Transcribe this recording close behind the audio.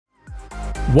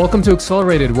Welcome to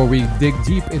Accelerated, where we dig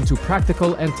deep into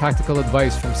practical and tactical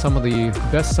advice from some of the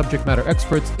best subject matter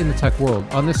experts in the tech world.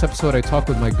 On this episode, I talk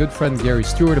with my good friend Gary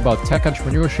Stewart about tech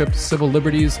entrepreneurship, civil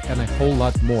liberties, and a whole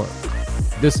lot more.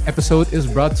 This episode is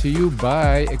brought to you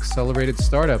by Accelerated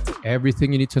Startup.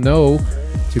 Everything you need to know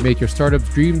to make your startup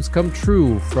dreams come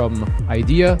true, from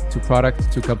idea to product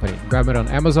to company. Grab it on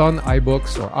Amazon,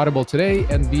 iBooks, or Audible today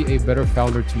and be a better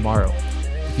founder tomorrow.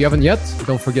 If you haven't yet,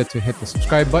 don't forget to hit the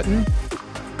subscribe button.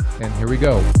 And here we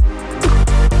go.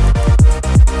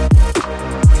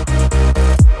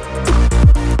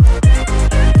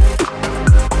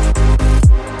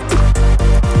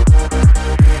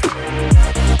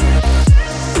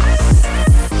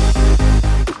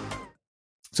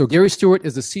 So Gary Stewart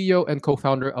is the CEO and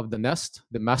co-founder of The Nest,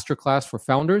 the masterclass for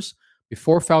founders.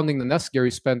 Before founding The Nest,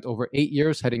 Gary spent over 8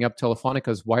 years heading up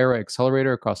Telefónica's Wayra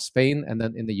accelerator across Spain and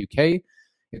then in the UK.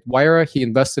 At Wayra, he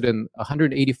invested in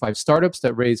 185 startups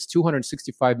that raised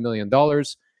 $265 million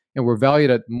and were valued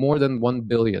at more than $1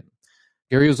 billion.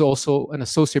 Gary was also an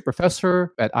associate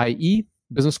professor at IE,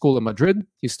 Business School in Madrid.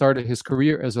 He started his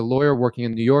career as a lawyer working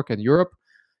in New York and Europe.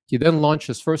 He then launched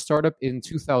his first startup in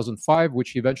 2005,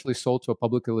 which he eventually sold to a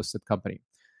publicly listed company.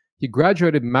 He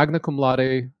graduated magna cum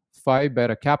laude Phi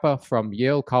Beta Kappa from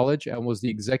Yale College and was the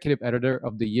executive editor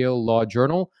of the Yale Law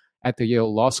Journal at the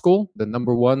Yale Law School, the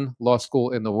number one law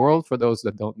school in the world, for those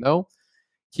that don't know.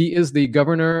 He is the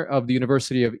governor of the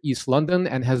University of East London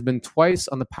and has been twice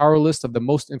on the power list of the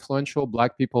most influential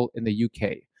Black people in the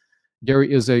UK.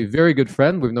 Gary is a very good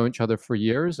friend. We've known each other for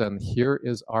years, and here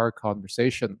is our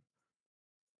conversation.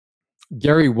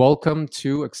 Gary, welcome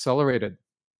to Accelerated.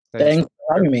 Thanks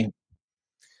for having me.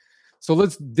 So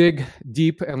let's dig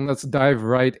deep and let's dive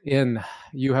right in.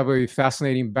 You have a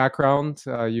fascinating background.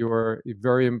 You are a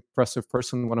very impressive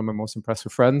person, one of my most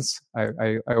impressive friends,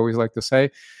 I always like to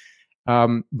say.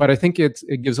 But I think it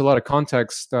gives a lot of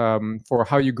context for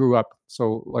how you grew up.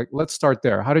 So let's start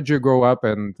there. How did you grow up,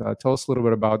 and tell us a little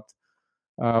bit about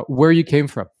where you came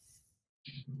from?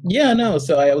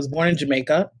 So I was born in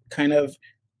Jamaica,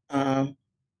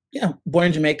 born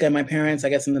in Jamaica. My parents, I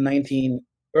guess in the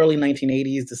early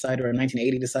 1980s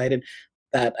decided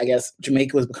that I guess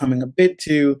Jamaica was becoming a bit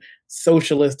too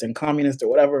socialist and communist or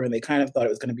whatever, and they kind of thought it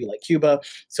was going to be like Cuba.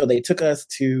 So they took us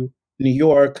to New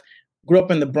York, grew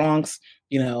up in the Bronx,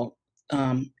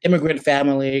 immigrant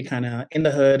family, kind of in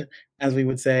the hood, as we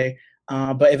would say.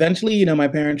 But eventually, my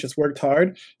parents just worked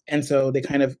hard. And so they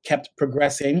kind of kept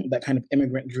progressing that kind of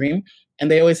immigrant dream. And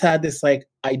they always had this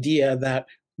idea that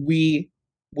we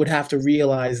would have to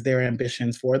realize their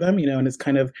ambitions for them, and it's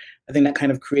I think that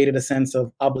kind of created a sense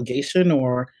of obligation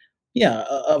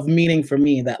of meaning for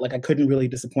me that I couldn't really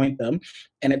disappoint them.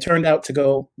 And it turned out to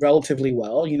go relatively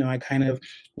well. I kind of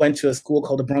went to a school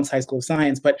called the Bronx High School of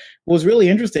Science. But what was really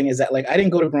interesting is that I didn't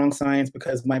go to Bronx Science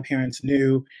because my parents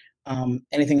knew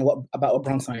anything about what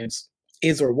Bronx Science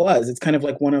is or was. It's kind of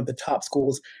one of the top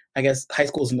schools, I guess, high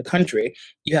schools in the country.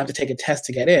 You have to take a test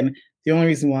to get in. The only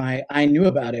reason why I knew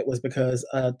about it was because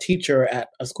a teacher at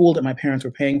a school that my parents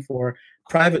were paying for,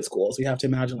 private schools. You have to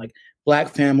imagine Black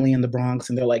family in the Bronx,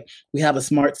 and they're we have a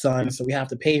smart son, so we have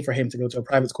to pay for him to go to a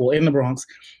private school in the Bronx.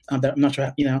 That I'm not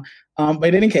sure, but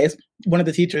in any case, one of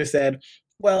the teachers said,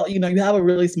 well, you have a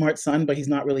really smart son, but he's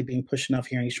not really being pushed enough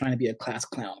here, and he's trying to be a class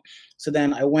clown. So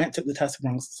then I went, took the test of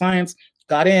Bronx Science,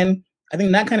 got in. I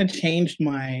think that kind of changed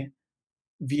my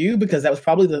view, because that was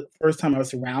probably the first time I was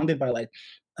surrounded by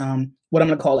what I'm going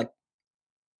to call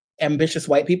ambitious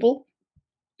white people,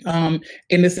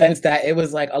 in the sense that it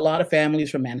was a lot of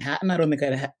families from Manhattan. I don't think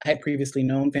I had previously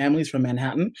known families from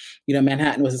Manhattan.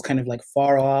 Manhattan was this kind of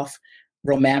far off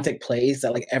romantic place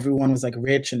that everyone was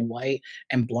rich and white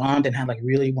and blonde and had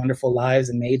really wonderful lives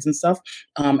and maids and stuff.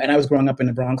 And I was growing up in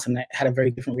the Bronx, and I had a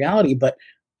very different reality. But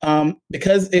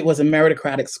because it was a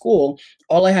meritocratic school,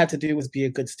 all I had to do was be a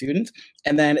good student.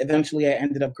 And then eventually I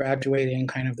ended up graduating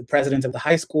kind of the president of the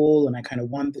high school, and I kind of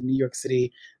won the New York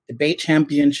City debate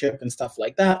championship and stuff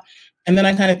like that. And then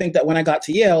I kind of think that when I got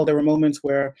to Yale, there were moments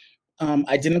where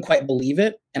I didn't quite believe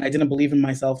it, and I didn't believe in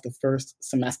myself the first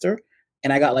semester.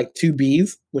 And I got 2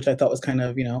 Bs, which I thought was kind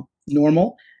of,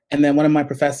 normal. And then one of my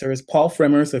professors, Paul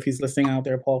Frimmer, so if he's listening out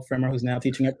there, Paul Frimmer, who's now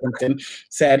teaching at Princeton,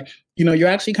 said, you're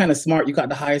actually kind of smart. You got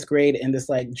the highest grade in this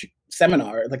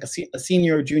seminar, a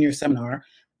senior or junior seminar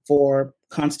for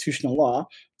constitutional law.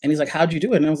 And he's like, how'd you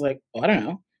do it? And I was like, oh, I don't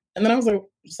know. And then I was like,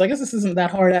 so I guess this isn't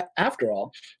that hard after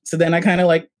all. So then I kind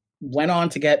of went on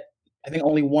to get, I think,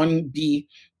 only 1 B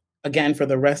again for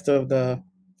the rest of the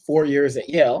 4 years at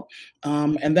Yale.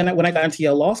 And then when I got into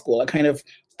Yale Law School,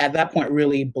 at that point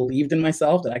really believed in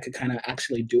myself that I could kind of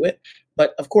actually do it.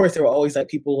 But of course, there were always like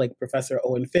people like Professor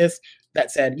Owen Fisk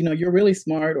that said, you know, you're really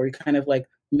smart, or he kind of like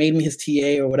made me his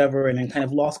TA or whatever. And in kind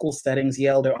of law school settings,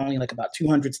 Yale, there are only like about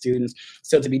 200 students.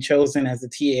 So to be chosen as the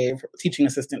TA, teaching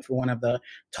assistant for one of the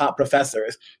top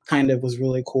professors kind of was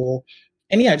really cool.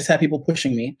 And yeah, I just had people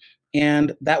pushing me.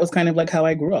 And that was kind of like how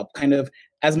I grew up, kind of,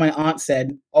 as my aunt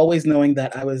said, always knowing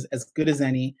that I was as good as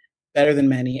any, better than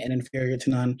many, and inferior to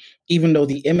none, even though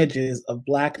the images of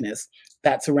Blackness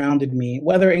that surrounded me,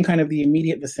 whether in kind of the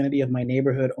immediate vicinity of my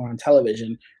neighborhood or on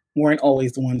television, weren't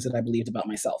always the ones that I believed about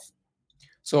myself.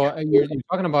 So you're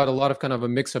talking about a lot of kind of a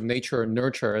mix of nature and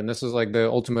nurture, and this is like the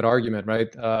ultimate argument,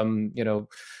 right?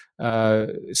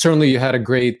 Certainly you had a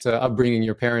great upbringing.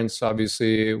 Your parents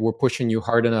obviously were pushing you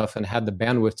hard enough and had the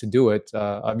bandwidth to do it.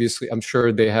 Obviously, I'm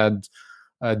sure they had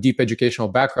a deep educational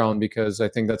background, because I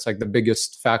think that's like the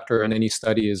biggest factor in any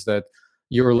study is that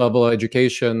your level of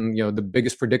education, the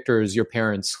biggest predictor is your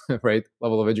parents, right?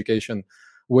 Level of education,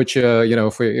 which,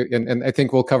 if we, and I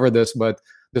think we'll cover this, but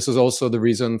this is also the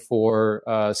reason for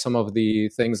some of the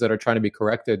things that are trying to be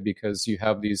corrected, because you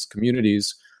have these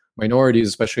communities, minorities,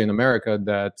 especially in America,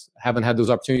 that haven't had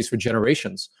those opportunities for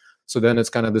generations. So then it's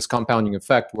kind of this compounding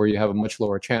effect where you have a much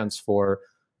lower chance for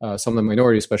some of the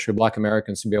minorities, especially Black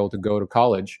Americans, to be able to go to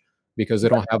college because they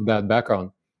don't have that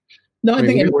background. No, I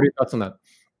mean, what are your thoughts on that?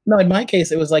 No, in my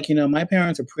case, it was like, my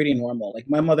parents are pretty normal. Like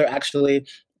my mother actually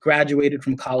graduated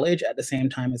from college at the same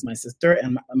time as my sister,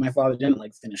 and my father didn't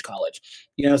like finish college,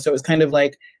 so it was kind of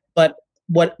like, but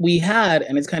what we had,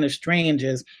 and it's kind of strange,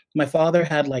 is my father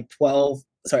had like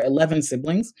 11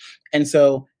 siblings. And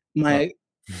so my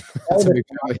eldest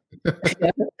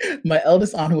my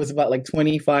eldest aunt, who was about like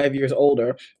 25 years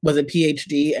older, was a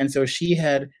PhD. And so she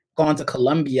had gone to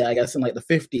Columbia, I guess, in like the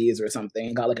 50s or something,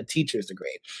 and got like a teacher's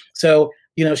degree. So,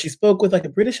 she spoke with like a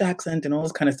British accent and all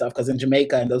this kind of stuff, because in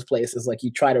Jamaica and those places, like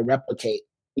you try to replicate,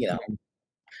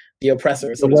 the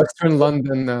oppressor. The Western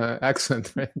London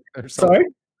accent, right? Sorry?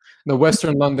 The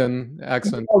Western London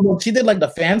accent. Oh, well, she did like the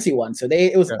fancy one. So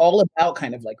it was all about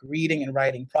kind of like reading and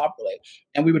writing properly.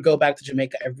 And we would go back to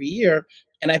Jamaica every year.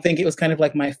 And I think it was kind of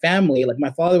like my family. Like my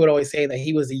father would always say that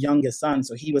he was the youngest son,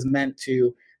 so he was meant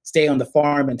to stay on the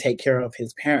farm and take care of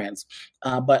his parents.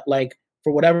 But like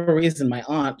for whatever reason, my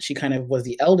aunt, she kind of was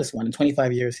the eldest one, and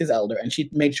 25 years his elder, and she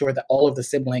made sure that all of the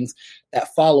siblings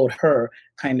that followed her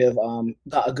kind of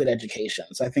got a good education.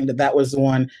 So I think that was the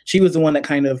one. She was the one that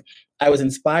kind of I was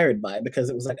inspired by, because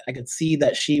it was like I could see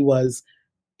that she was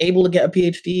able to get a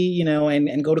PhD,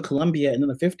 and go to Columbia in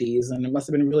the 50s. And it must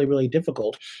have been really, really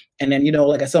difficult. And then,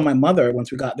 like I saw my mother,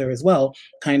 once we got there as well,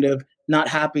 kind of not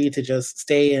happy to just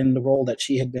stay in the role that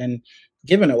she had been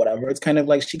given or whatever. It's kind of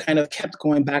like she kind of kept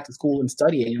going back to school and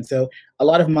studying. And so a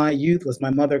lot of my youth was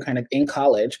my mother kind of in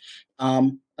college.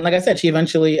 And like I said, she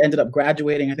eventually ended up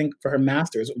graduating, I think, for her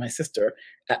master's with my sister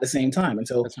at the same time. And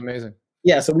so that's amazing.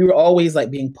 Yeah, so we were always like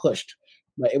being pushed.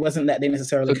 But it wasn't that they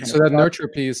necessarily so that nurture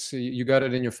piece, you got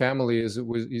it in your family, is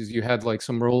you had like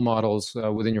some role models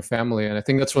within your family. And I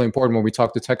think that's really important when we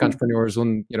talk to tech entrepreneurs.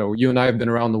 When you and I have been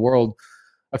around the world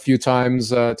a few times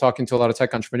talking to a lot of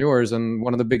tech entrepreneurs, and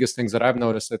one of the biggest things that I've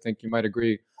noticed, I think you might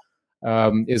agree,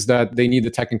 is that they need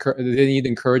they need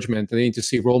encouragement. They need to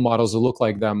see role models that look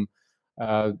like them,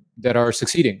 that are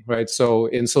succeeding, right? So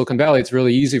in Silicon Valley, it's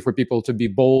really easy for people to be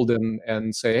bold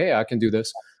and say, hey, I can do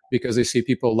this, because they see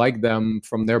people like them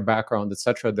from their background, et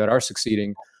cetera, that are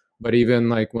succeeding. But even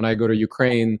like when I go to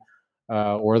Ukraine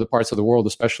or other parts of the world,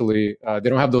 especially, they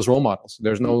don't have those role models.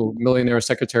 There's no millionaire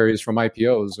secretaries from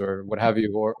IPOs or what have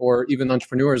you, or even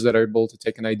entrepreneurs that are able to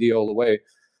take an idea all the way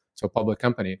to a public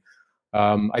company.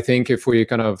 I think if we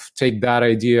kind of take that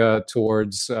idea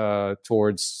towards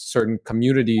certain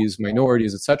communities,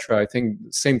 minorities, et cetera, I think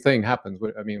the same thing happens.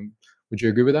 I mean, would you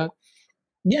agree with that?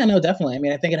 Yeah, no, definitely. I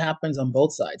mean, I think it happens on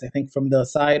both sides. I think from the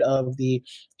side of the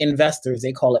investors,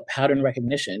 they call it pattern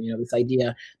recognition, this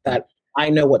idea that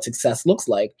I know what success looks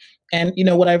like. And,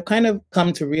 what I've kind of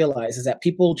come to realize is that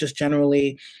people just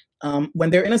generally,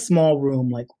 when they're in a small room,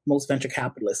 like most venture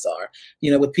capitalists are,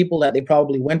 with people that they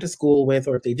probably went to school with,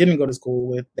 or if they didn't go to school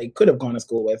with, they could have gone to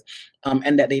school with,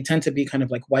 and that they tend to be kind of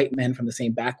like white men from the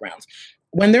same backgrounds.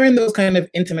 When they're in those kind of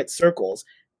intimate circles,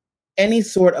 any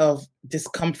sort of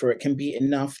discomfort can be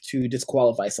enough to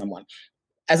disqualify someone.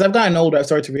 As I've gotten older, I've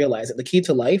started to realize that the key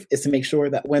to life is to make sure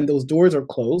that when those doors are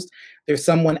closed, there's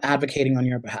someone advocating on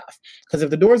your behalf. Because if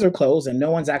the doors are closed and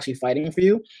no one's actually fighting for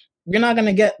you, you're not going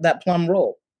to get that plum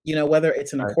role, whether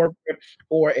it's in a corporate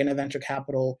or in a venture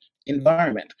capital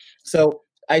environment. So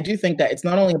I do think that it's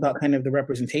not only about kind of the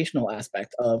representational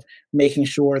aspect of making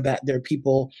sure that there are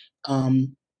people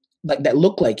like that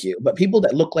look like you, but people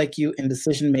that look like you in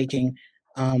decision making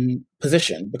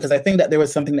position. Because I think that there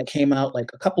was something that came out like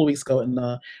a couple of weeks ago in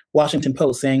the Washington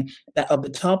Post saying that of the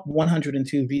top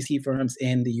 102 VC firms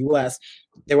in the US,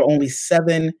 there were only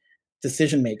 7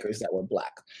 decision makers that were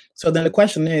Black. So then the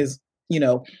question is, you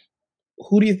know,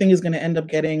 who do you think is going to end up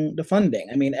getting the funding?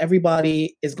 I mean,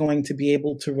 everybody is going to be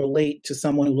able to relate to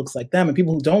someone who looks like them, and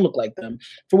people who don't look like them,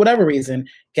 for whatever reason,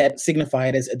 get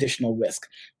signified as additional risk.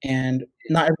 And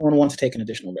not everyone wants to take an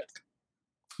additional risk.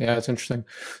 Yeah, it's interesting.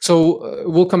 So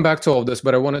we'll come back to all of this,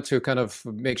 but I wanted to kind of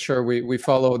make sure we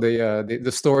follow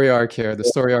the story arc here, the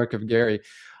story arc of Gary.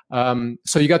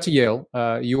 So you got to Yale.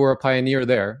 You were a pioneer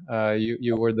there.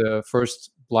 You were the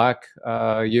first Black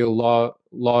Yale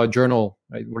Law Journal.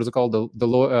 Right? What is it called? The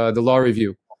Law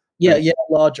Review. Yeah, right? Yale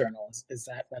Law Journal is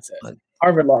that? That's it.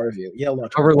 Harvard Law Review. Yale Law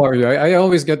Journal. Harvard Law Review. I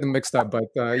always get them mixed up, but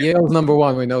Yale's number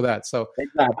one. We know that. So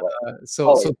exactly.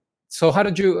 So how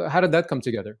did that come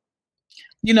together?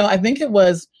 You know, I think it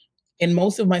was in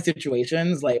most of my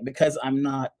situations, like, because I'm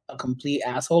not a complete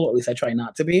asshole, or at least I try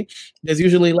not to be, there's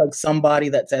usually like somebody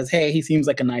that says, hey, he seems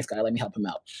like a nice guy, let me help him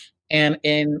out. And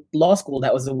in law school,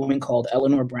 that was a woman called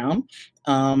Eleanor Brown,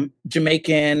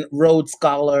 Jamaican, Rhodes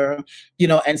Scholar, you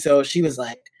know, and so she was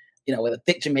like, you know, with a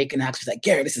thick Jamaican accent, she's like,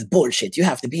 Gary, this is bullshit. You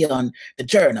have to be on the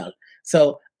Journal.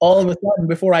 So all of a sudden,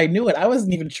 before I knew it, I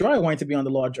wasn't even sure I wanted to be on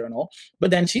the Law Journal. But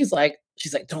then she's like,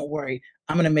 don't worry,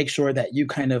 I'm going to make sure that you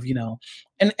kind of, you know,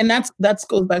 and that's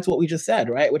goes back to what we just said,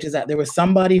 right? Which is that there was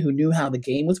somebody who knew how the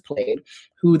game was played,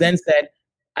 who then said,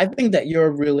 I think that you're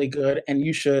really good and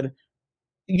you should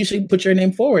put your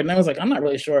name forward. And I was like, I'm not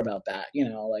really sure about that, you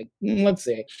know, like, let's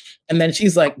see. And then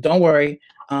she's like, don't worry,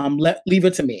 leave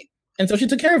it to me. And so she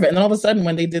took care of it. And then all of a sudden,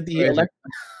 when they did the election,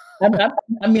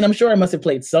 I mean, I'm sure I must have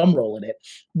played some role in it,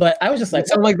 but I was just like, you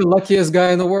sound like the luckiest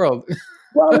guy in the world.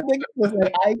 Well, the thing was,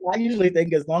 like, I usually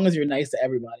think as long as you're nice to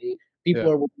everybody, people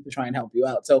are willing to try and help you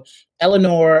out. So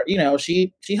Eleanor, you know,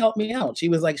 she helped me out. She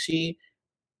was like, she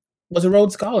was a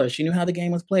Rhodes Scholar. She knew how the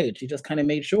game was played. She just kind of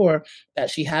made sure that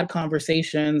she had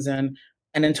conversations and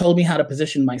then told me how to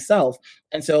position myself.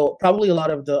 And so probably a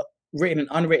lot of the written and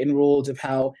unwritten rules of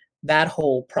how that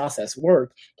whole process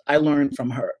worked, I learned from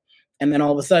her. And then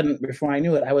all of a sudden, before I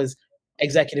knew it, I was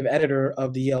executive editor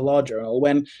of the Yale Law Journal.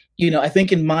 When, you know, I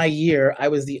think in my year, I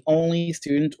was the only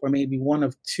student, or maybe one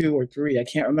of 2 or 3, I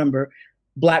can't remember,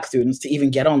 Black students to even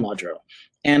get on Law Journal.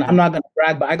 And I'm not going to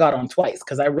brag, but I got on twice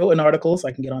because I wrote an article so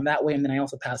I can get on that way. And then I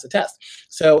also passed the test.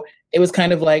 So it was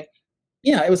kind of like,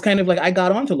 yeah, it was kind of like I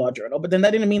got onto Law Journal, but then that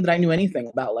didn't mean that I knew anything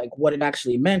about like what it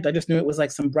actually meant. I just knew it was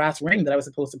like some brass ring that I was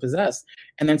supposed to possess.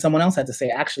 And then someone else had to say,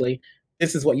 actually,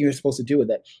 this is what you're supposed to do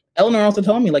with it. Eleanor also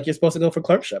told me, like, you're supposed to go for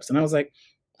clerkships. And I was like,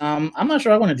 I'm not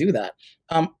sure I want to do that.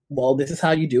 Well, this is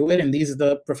how you do it. And these are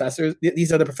the professors.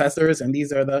 These are the professors. And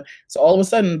these are the. So all of a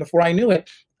sudden, before I knew it,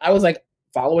 I was like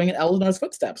following in Eleanor's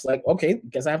footsteps. Like, okay,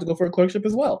 guess I have to go for a clerkship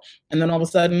as well. And then all of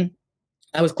a sudden,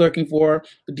 I was clerking for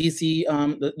the DC,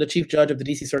 the chief judge of the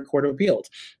DC Circuit Court of Appeals.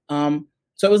 So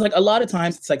it was like a lot of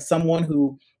times it's like someone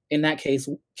who, in that case,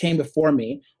 came before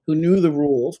me, who knew the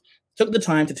rules, took the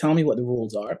time to tell me what the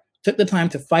rules are, took the time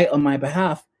to fight on my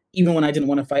behalf, even when I didn't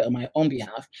want to fight on my own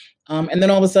behalf. And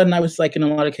then all of a sudden I was like, in a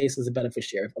lot of cases, a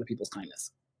beneficiary of other people's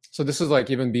kindness. So this is like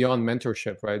even beyond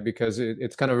mentorship, right? Because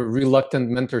it's kind of a reluctant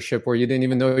mentorship where you didn't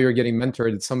even know you're getting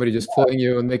mentored. It's somebody just pulling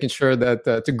you and making sure that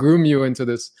to groom you into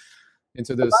this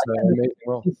amazing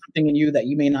role. Something in you that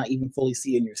you may not even fully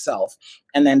see in yourself.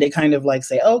 And then they kind of like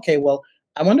say, oh, okay, well,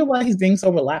 I wonder why he's being so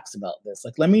relaxed about this.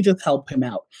 Like, let me just help him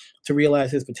out to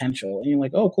realize his potential. And you're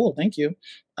like, oh, cool, thank you.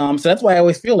 So that's why I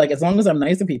always feel like as long as I'm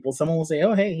nice to people, someone will say,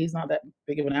 oh, hey, he's not that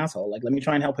big of an asshole. Like, let me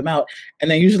try and help him out.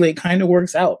 And then usually it kind of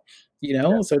works out, you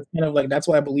know? Yeah. So it's kind of like, that's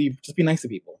why I believe, just be nice to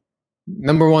people.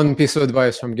 Number one piece of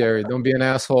advice from Gary: don't be an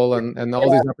asshole, and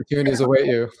all these opportunities await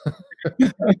you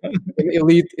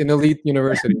in elite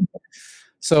university.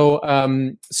 So,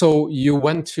 so you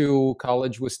went to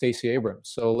college with Stacey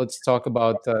Abrams. So let's talk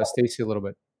about Stacey a little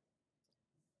bit.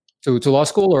 To law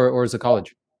school or is it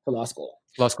college? To law school.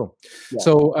 Law school. Yeah.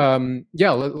 So, I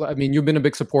mean, you've been a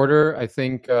big supporter. I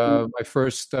think I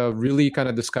first really kind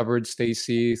of discovered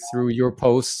Stacey through your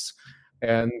posts,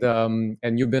 and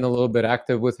you've been a little bit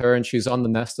active with her, and she's on the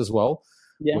Nest as well,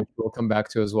 which we'll come back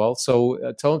to as well.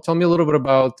 So, tell me a little bit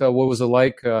about what was it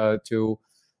like to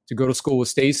go to school with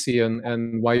Stacey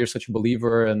and why you're such a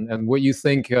believer and what you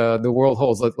think the world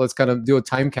holds. Let's kind of do a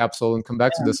time capsule and come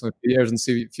back to this in a few years and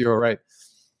see if you're all right.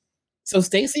 So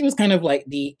Stacey was kind of like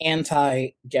the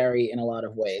anti-Gary in a lot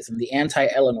of ways, and the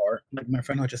anti-Eleanor, like my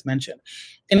friend who I just mentioned,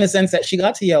 in the sense that she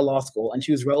got to Yale Law School and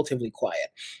she was relatively quiet.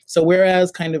 So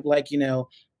whereas kind of like, you know,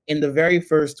 in the very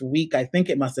first week, I think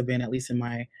it must have been, at least in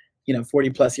my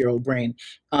 40-plus-year-old brain,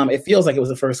 it feels like it was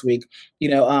the first week.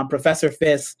 Professor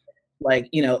Fisk, like,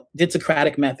 did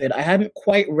Socratic method. I hadn't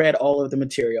quite read all of the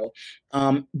material,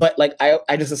 but like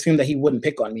I just assumed that he wouldn't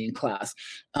pick on me in class.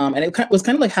 And it was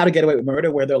kind of like How to Get Away with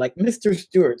Murder, where they're like, Mr.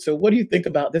 Stewart, so what do you think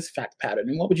about this fact pattern,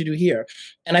 and what would you do here?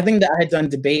 And I think that I had done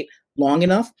debate long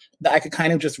enough that I could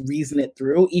kind of just reason it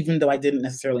through, even though I didn't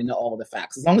necessarily know all of the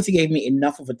facts. As long as he gave me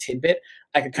enough of a tidbit,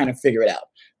 I could kind of figure it out,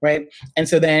 right? And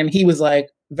so then he was like,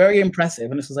 very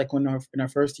impressive. And this was like when in our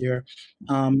first year,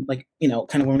 kind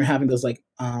of when we were having those like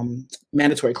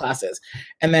mandatory classes.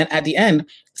 And then at the end,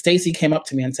 Stacy came up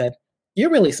to me and said, "You're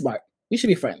really smart. We should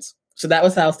be friends." So that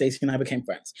was how Stacy and I became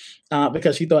friends,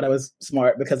 because she thought I was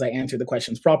smart because I answered the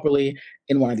questions properly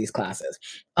in one of these classes.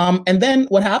 And then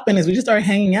what happened is we just started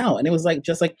hanging out, and it was like,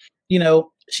 just like,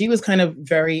 she was kind of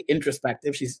very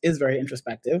introspective. She is very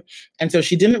introspective. And so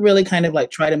she didn't really kind of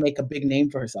like try to make a big name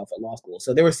for herself at law school.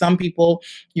 So there were some people,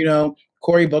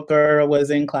 Cory Booker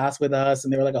was in class with us,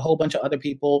 and there were like a whole bunch of other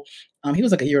people. He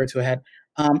was like a year or two ahead,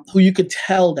 who you could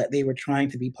tell that they were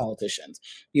trying to be politicians,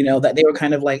 that they were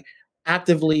kind of like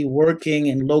actively working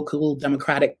in local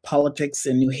democratic politics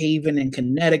in New Haven and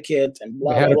Connecticut and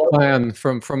blah, they had blah, a plan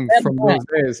from those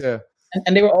days, yeah.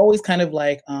 And they were always kind of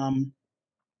like,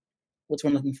 what's what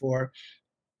I'm looking for?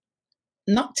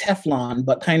 Not Teflon,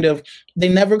 but kind of, they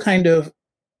never kind of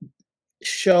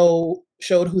showed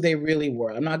who they really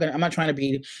were. I'm not trying to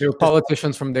be. They were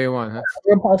politicians from day one, huh?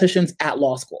 They were politicians at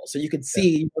law school. So you could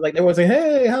see, like, they were saying,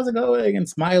 "Hey, how's it going?" and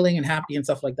smiling and happy and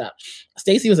stuff like that.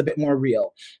 Stacy was a bit more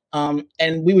real.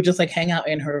 And we would just like hang out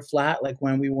in her flat, like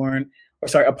when we weren't,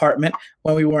 apartment,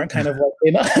 when we weren't kind of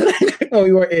like when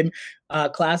we were in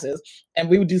classes. And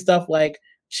we would do stuff like,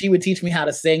 she would teach me how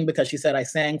to sing because she said I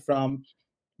sang from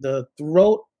the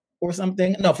throat or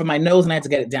something. No, from my nose, and I had to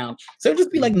get it down. So it would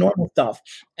just be like normal stuff.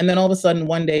 And then all of a sudden,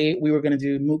 one day we were going to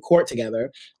do moot court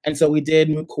together. And so we did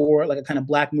moot court, like a kind of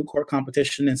black moot court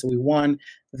competition. And so we won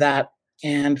that.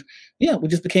 And yeah, we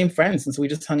just became friends. And so we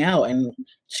just hung out. And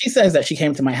she says that she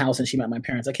came to my house and she met my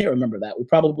parents. I can't remember that. We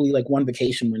probably, like, one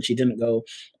vacation when she didn't go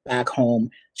back home,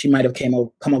 she might have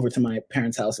come over to my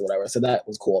parents' house or whatever. So that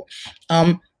was cool.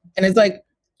 And it's like,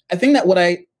 I think that what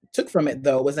I took from it,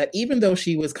 though, was that even though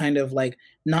she was kind of like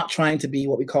not trying to be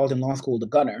what we called in law school the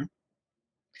gunner,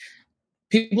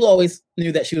 people always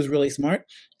knew that she was really smart.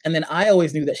 And then I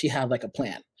always knew that she had like a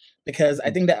plan, because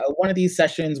I think that one of these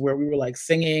sessions where we were like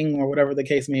singing or whatever the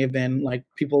case may have been, like,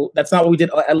 people, that's not what we did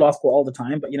at law school all the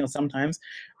time, but sometimes,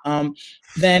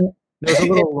 then there's a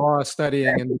little law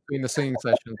studying in between the singing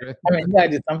sessions, right? I mean, yeah, I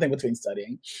did something between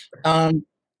studying.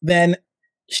 Then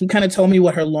she kind of told me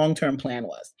what her long-term plan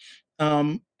was.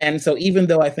 And so even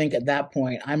though I think at that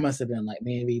point I must have been like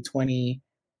maybe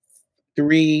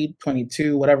 23,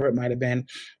 22, whatever it might have been,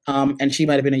 and she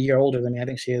might have been a year older than me. I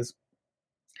think she is.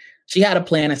 She had a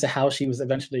plan as to how she was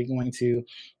eventually going to,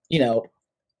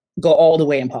 go all the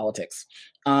way in politics.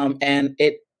 And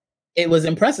it was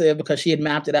impressive because she had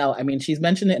mapped it out. I mean, she's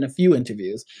mentioned it in a few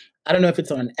interviews. I don't know if it's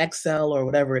on Excel or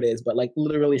whatever it is, but like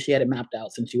literally she had it mapped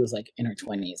out since she was like in her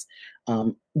 20s,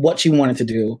 what she wanted to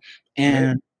do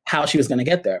and how she was going to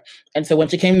get there. And so when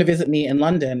she came to visit me in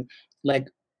London, like,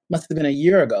 must have been a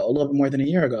year ago, a little bit more than a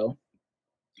year ago,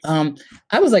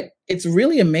 I was like, it's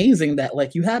really amazing that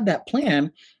like you had that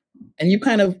plan and you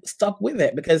kind of stuck with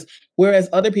it, because whereas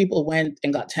other people went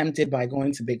and got tempted by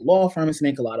going to big law firms to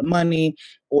make a lot of money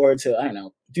or to, I don't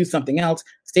know, do something else,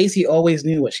 Stacy always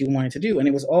knew what she wanted to do. And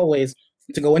it was always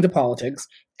to go into politics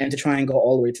and to try and go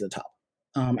all the way to the top.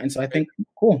 And so I think,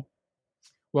 cool.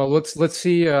 Well, let's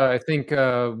see. I think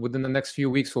within the next few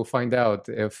weeks we'll find out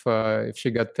if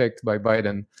she got picked by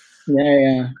Biden.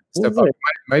 Yeah. Step up.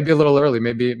 Might be a little early.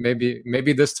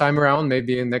 Maybe this time around.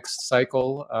 Maybe in next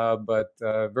cycle. But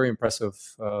very impressive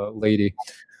lady.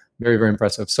 Very, very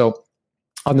impressive. So,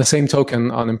 on the same token,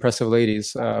 on impressive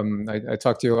ladies, I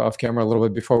talked to you off camera a little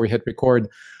bit before we hit record.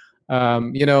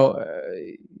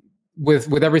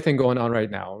 With everything going on right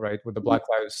now, right, with the Black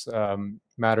Lives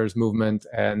Matters movement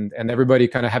and everybody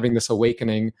kind of having this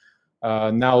awakening,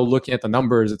 now looking at the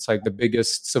numbers, it's like the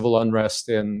biggest civil unrest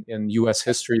in U.S.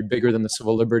 history, bigger than the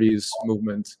civil liberties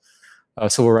movement,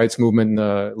 civil rights movement in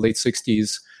the late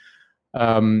 60s.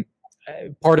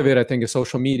 Part of it, I think, is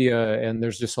social media, and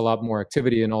there's just a lot more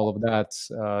activity and all of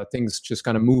that. Things just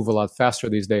kind of move a lot faster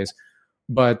these days.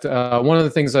 But one of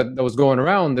the things that was going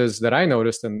around is that I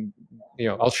noticed, and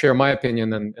I'll share my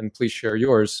opinion and please share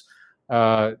yours.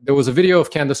 There was a video of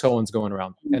Candace Owens going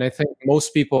around, and I think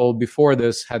most people before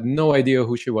this had no idea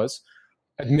who she was.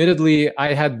 Admittedly,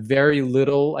 I had very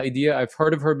little idea. I've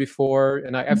heard of her before,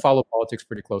 and I follow politics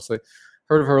pretty closely.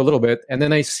 heard of her a little bit, and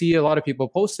then I see a lot of people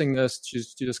posting this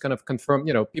to just kind of confirm,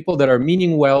 people that are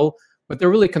meaning well, but they're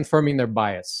really confirming their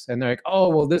bias, and they're like, oh,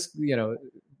 well, this,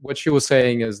 what she was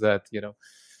saying is that,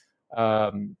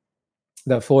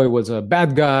 that Floyd was a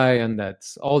bad guy, and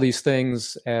that's all these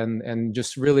things, and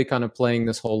just really kind of playing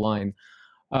this whole line.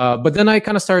 But then I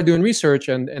kind of started doing research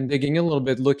and digging in a little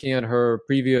bit, looking at her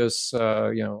previous,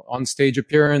 on stage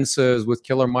appearances with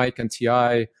Killer Mike and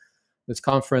T.I., this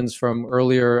conference from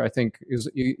earlier, I think it was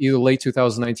either late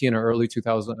 2019 or early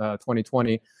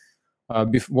 2020,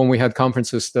 when we had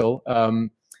conferences still.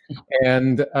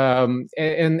 And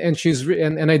she's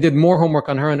and I did more homework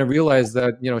on her, and I realized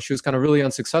that she was kind of really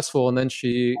unsuccessful, and then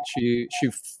she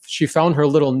found her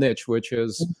little niche, which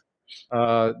is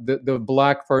the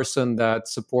black person that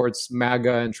supports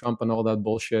MAGA and Trump and all that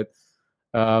bullshit,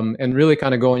 and really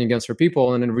kind of going against her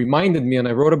people. And it reminded me, and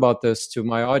I wrote about this to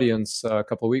my audience a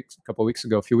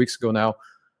few weeks ago now.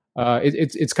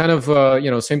 It's kind of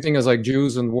same thing as like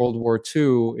Jews in World War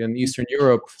II in Eastern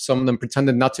Europe. Some of them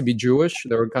pretended not to be Jewish.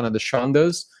 They were kind of the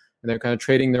Shandas, and they're kind of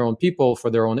trading their own people for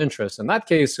their own interests. In that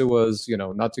case, it was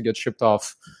not to get shipped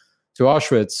off to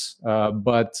Auschwitz.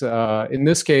 But in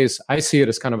this case, I see it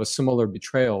as kind of a similar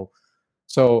betrayal.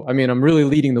 So I mean, I'm really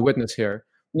leading the witness here.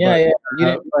 Yeah,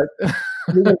 yeah.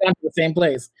 We went down to the same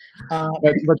place.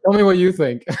 But tell me what you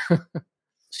think.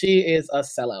 She is a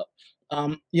sellout.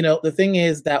 The thing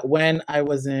is that when I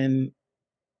was in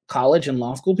college and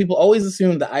law school, people always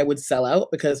assumed that I would sell out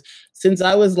because since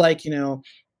I was like,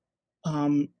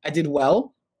 I did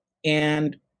well,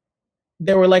 and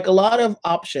there were like a lot of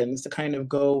options to kind of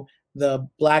go the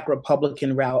Black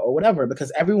Republican route or whatever,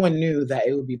 because everyone knew that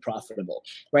it would be profitable,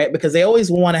 right? Because they always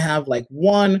want to have like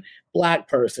one Black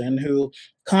person who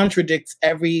contradicts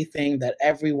everything that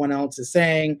everyone else is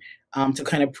saying, to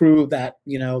kind of prove that,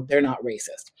 they're not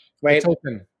racist, right?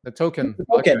 The token.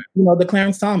 Okay. The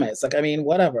Clarence Thomas, like, I mean,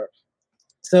 whatever.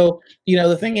 So,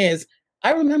 the thing is,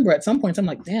 I remember at some points, I'm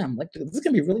like, damn, like this is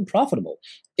going to be really profitable.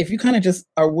 If you kind of just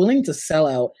are willing to sell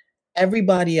out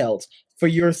everybody else for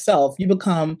yourself, you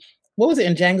become, what was it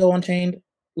in Django Unchained?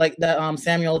 Like that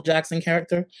Samuel Jackson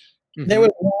character? Mm-hmm. There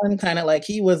was one kind of like,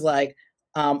 he was like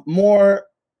more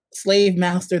slave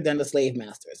master than the slave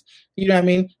masters. You know what I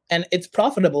mean? And it's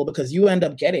profitable because you end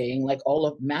up getting like all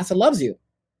of Massa loves you,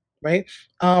 right?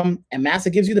 And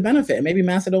Massa gives you the benefit. And maybe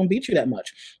Massa don't beat you that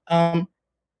much.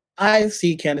 I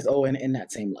see Candace Owen in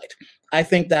that same light. I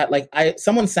think that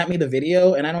someone sent me the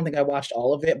video and I don't think I watched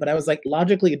all of it, but I was like,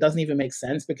 logically, it doesn't even make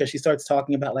sense because she starts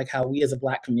talking about like how we as a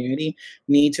Black community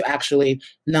need to actually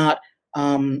not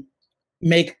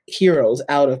make heroes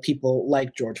out of people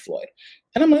like George Floyd.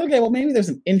 And I'm like, okay, well, maybe there's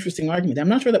an interesting argument. I'm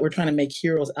not sure that we're trying to make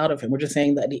heroes out of him. We're just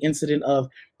saying that the incident of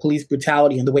police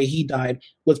brutality and the way he died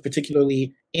was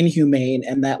particularly inhumane,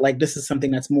 and that like this is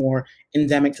something that's more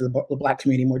endemic to the Black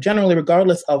community more generally,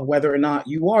 regardless of whether or not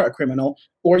you are a criminal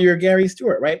or you're Gary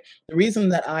Stewart, right? The reason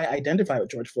that I identify with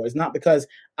George Floyd is not because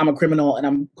I'm a criminal and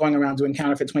I'm going around doing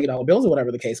counterfeit $20 bills or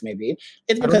whatever the case may be.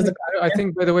 It's because I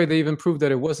think, by the way, they even proved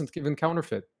that it wasn't even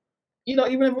counterfeit.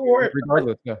 Even if it were,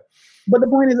 regardless, yeah. But the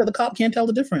point is that the cop can't tell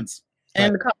the difference,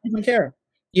 and the cop doesn't care.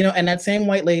 And that same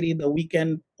white lady the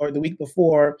weekend or the week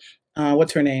before,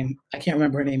 what's her name? I can't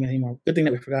remember her name anymore. Good thing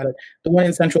that we forgot it. The one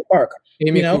in Central Park.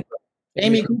 Amy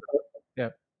Cooper.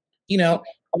 Yeah.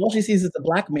 All she sees is a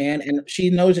Black man, and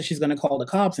she knows that she's going to call the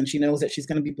cops, and she knows that she's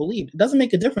going to be believed. It doesn't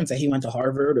make a difference that he went to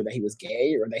Harvard or that he was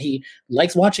gay or that he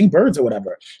likes watching birds or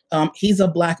whatever. He's a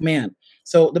Black man.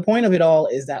 So the point of it all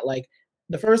is that like,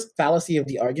 the first fallacy of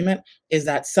the argument is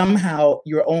that somehow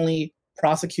you're only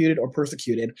prosecuted or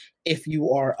persecuted if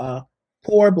you are a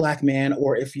poor Black man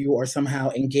or if you are somehow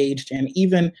engaged in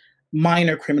even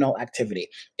minor criminal activity.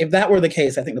 If that were the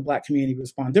case, I think the Black community would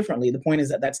respond differently. The point is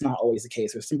that that's not always the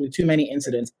case. There's simply too many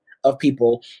incidents of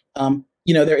people, there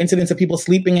are incidents of people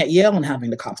sleeping at Yale and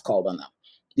having the cops called on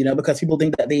them, because people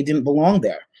think that they didn't belong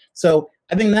there. So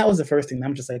I think that was the first thing.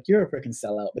 I'm just like, you're a freaking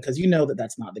sellout because you know that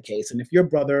that's not the case. And if your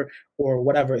brother or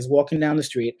whatever is walking down the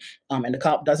street and the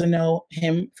cop doesn't know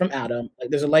him from Adam, like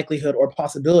there's a likelihood or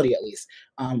possibility at least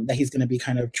that he's going to be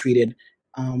kind of treated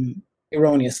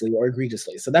erroneously or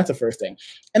egregiously. So that's the first thing.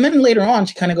 And then later on,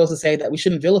 she kind of goes to say that we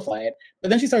shouldn't vilify it.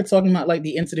 But then she starts talking about like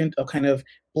the incident of kind of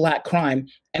Black crime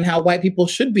and how white people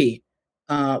should be,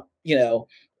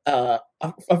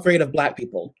 afraid of Black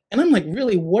people. And I'm like,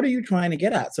 really, what are you trying to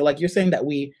get at? So like, you're saying that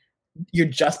you're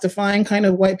justifying kind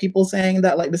of white people saying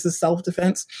that like this is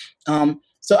self-defense.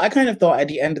 So I kind of thought at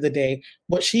the end of the day,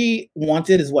 what she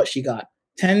wanted is what she got.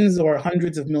 Tens or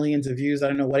hundreds of millions of views. I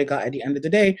don't know what it got at the end of the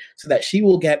day, so that she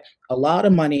will get a lot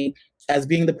of money as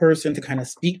being the person to kind of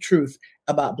speak truth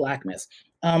about Blackness.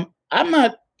 I'm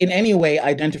not in any way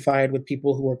identified with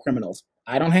people who are criminals.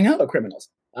 I don't hang out with criminals.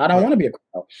 I don't want to be a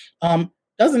criminal.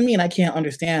 Doesn't mean I can't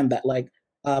understand that, like,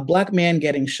 a black man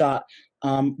getting shot,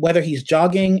 whether he's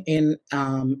jogging in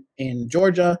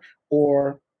Georgia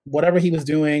or whatever he was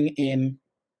doing in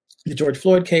the George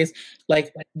Floyd case,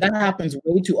 like, that happens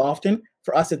way too often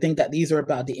for us to think that these are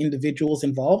about the individuals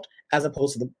involved as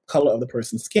opposed to the color of the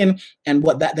person's skin and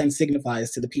what that then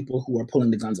signifies to the people who are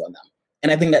pulling the guns on them.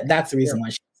 And I think that that's the reason why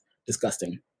she's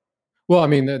disgusting. Well, I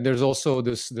mean, there's also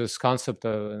this concept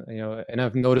of, and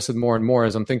I've noticed it more and more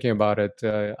as I'm thinking about it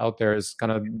out there, is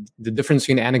kind of the difference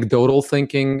between anecdotal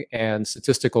thinking and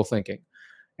statistical thinking.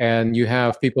 And you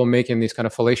have people making these kind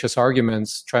of fallacious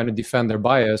arguments, trying to defend their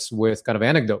bias with kind of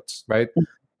anecdotes, right?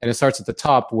 And it starts at the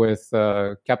top with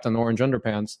Captain Orange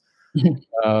Underpants.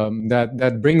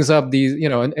 That brings up these,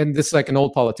 and this is like an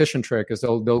old politician trick, is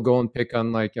they'll go and pick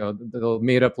on, like, they'll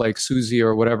made up like Susie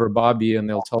or whatever Bobby, and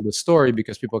they'll tell the story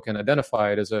because people can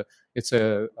identify it as it's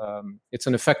an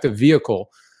effective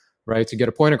vehicle, right, to get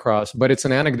a point across, but it's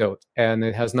an anecdote and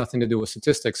it has nothing to do with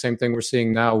statistics. Same thing we're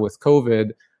seeing now with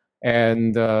COVID,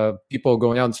 and people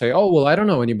going out and say, oh, well, I don't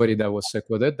know anybody that was sick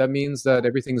with it. That means that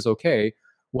everything's okay,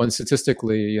 when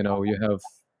statistically, you have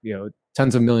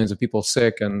tens of millions of people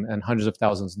sick and hundreds of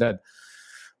thousands dead,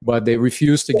 but they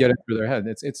refuse to get it through their head.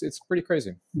 It's pretty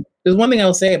crazy. There's one thing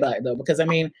I'll say about it, though, because I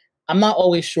mean, I'm not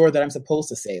always sure that I'm supposed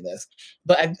to say this,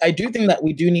 but I do think that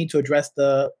we do need to address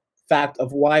the fact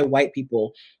of why white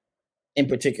people in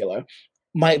particular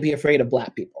might be afraid of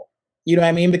black people. You know what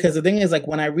I mean? Because the thing is, like,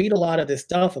 when I read a lot of this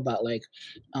stuff about, like,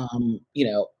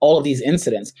 all of these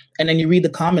incidents, and then you read the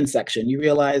comment section, you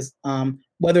realize,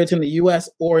 whether it's in the US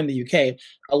or in the UK,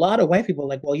 a lot of white people are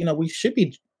like, well, we should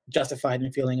be justified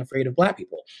in feeling afraid of black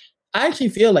people. I actually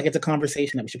feel like it's a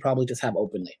conversation that we should probably just have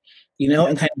openly,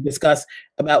 and kind of discuss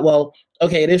about, well,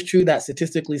 okay, it is true that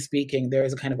statistically speaking, there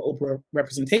is a kind of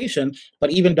over-representation,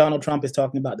 but even Donald Trump is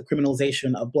talking about the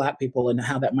criminalization of black people and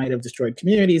how that might have destroyed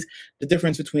communities, the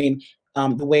difference between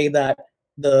the way that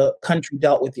the country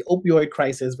dealt with the opioid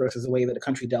crisis versus the way that the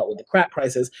country dealt with the crack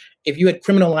crisis. If you had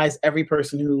criminalized every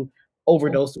person who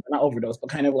not overdosed, but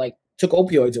kind of like took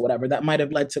opioids or whatever, that might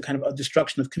have led to kind of a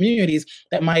destruction of communities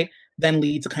that might then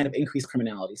lead to kind of increased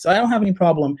criminality. So I don't have any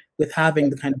problem with having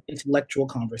the kind of intellectual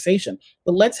conversation,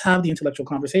 but let's have the intellectual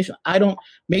conversation.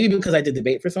 Maybe because I did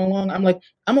debate for so long, I'm like,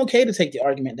 I'm okay to take the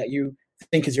argument that you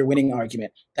think is your winning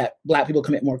argument, that black people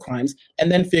commit more crimes,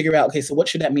 and then figure out, okay, so what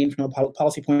should that mean from a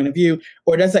policy point of view?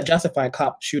 Or does that justify a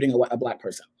cop shooting a black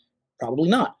person? Probably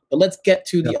not. But let's get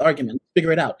to the argument,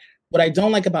 figure it out. What I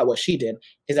don't like about what she did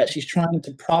is that she's trying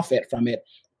to profit from it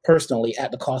personally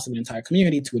at the cost of an entire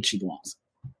community to which she belongs.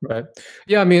 Right.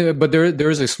 Yeah, I mean, but there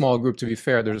is a small group, to be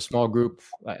fair. There's a small group,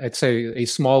 I'd say a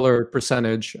smaller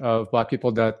percentage of black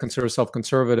people that consider themselves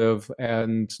conservative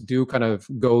and do kind of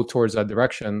go towards that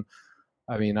direction.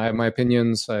 I mean, I have my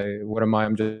opinions. What am I?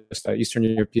 I'm just an Eastern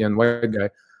European white guy.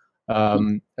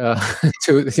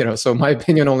 So my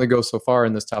opinion only goes so far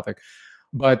in this topic.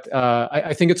 But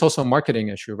I think it's also a marketing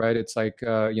issue, right? It's like,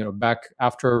 back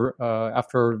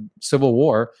after Civil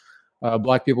War,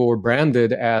 Black people were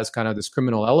branded as kind of this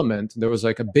criminal element. There was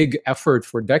like a big effort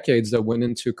for decades that went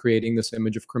into creating this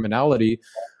image of criminality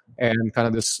and kind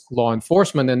of this law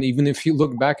enforcement. And even if you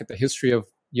look back at the history of,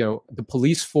 the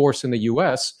police force in the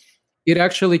US, it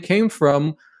actually came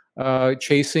from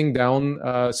chasing down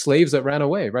slaves that ran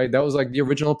away, right? That was like the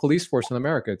original police force in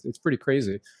America. It's pretty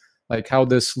crazy, like how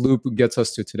this loop gets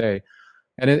us to today.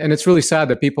 And it's really sad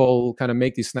that people kind of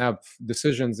make these snap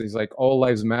decisions, these like all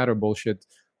lives matter bullshit,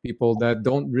 people that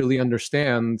don't really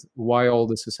understand why all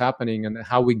this is happening and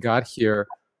how we got here,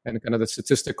 and kind of the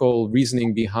statistical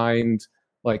reasoning behind,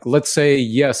 like, let's say,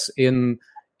 yes, in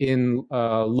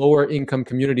lower income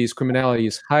communities, criminality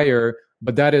is higher,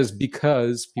 but that is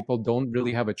because people don't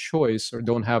really have a choice or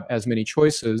don't have as many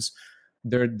choices.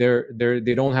 They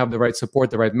don't have the right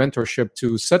support, the right mentorship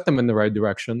to set them in the right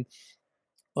direction.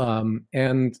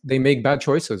 And they make bad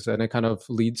choices, and it kind of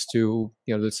leads to,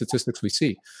 the statistics we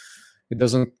see. It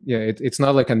doesn't, it's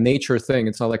not like a nature thing.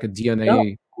 It's not like a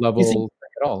DNA level thing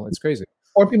at all. It's crazy.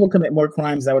 Or people commit more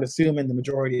crimes, I would assume, in the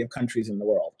majority of countries in the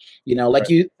world. Like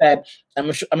you said,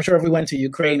 I'm sure if we went to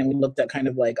Ukraine and we looked at kind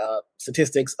of like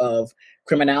statistics of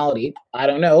criminality, I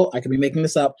don't know, I could be making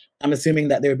this up. I'm assuming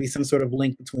that there would be some sort of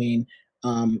link between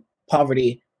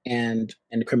poverty and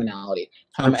criminality.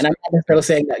 And I'm not necessarily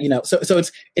saying that, so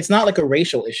it's not like a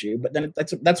racial issue, but then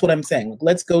that's what I'm saying. Like,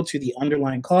 let's go to the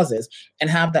underlying causes and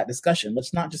have that discussion.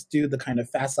 Let's not just do the kind of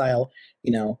facile,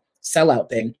 sellout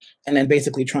thing and then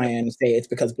basically try and say it's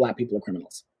because Black people are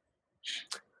criminals.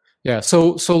 Yeah.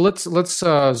 So let's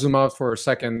zoom out for a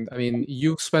second. I mean,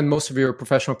 you spend most of your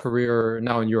professional career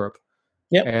now in Europe,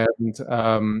 Yep.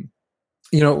 and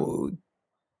you know,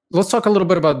 let's talk a little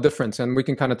bit about difference, and we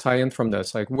can kind of tie in from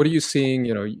this. Like, what are you seeing?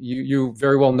 You know, you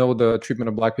very well know the treatment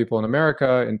of Black people in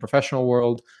America, in professional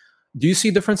world. Do you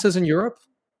see differences in Europe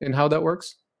in how that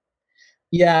works?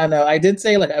 Yeah, no, I did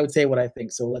say like I would say what I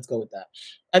think, so let's go with that.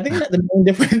 I think that the main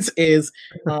difference is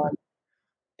um,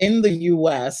 in the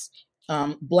U.S.,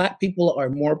 Black people are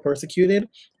more persecuted,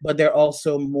 but they're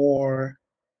also more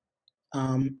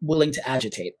willing to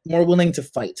agitate, more willing to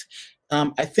fight.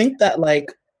 I think that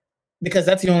like because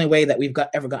that's the only way that we've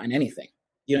ever gotten anything.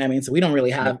 You know what I mean? So we don't really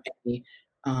Yeah. have any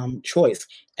choice.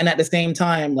 And at the same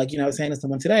time, like, I was saying to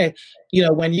someone today,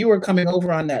 when you were coming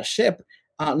over on that ship,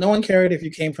 no one cared if you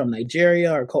came from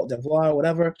Nigeria or Cote d'Ivoire or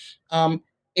whatever.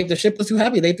 If the ship was too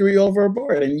heavy, they threw you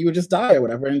overboard and you would just die or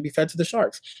whatever and be fed to the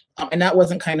sharks. And that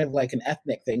wasn't kind of like an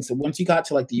ethnic thing. So once you got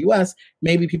to like the US,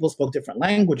 maybe people spoke different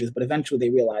languages, but eventually they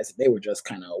realized that they were just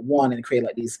kind of one and created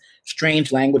like these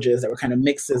strange languages that were kind of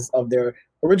mixes of their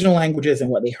original languages and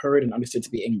what they heard and understood to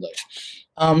be English.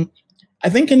 I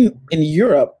think in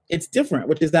Europe it's different,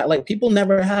 which is that like people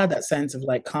never had that sense of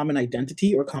like common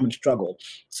identity or common struggle.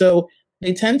 So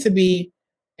they tend to be,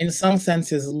 in some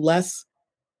senses, less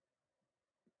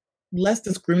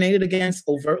discriminated against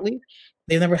overtly.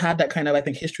 They've never had that kind of, I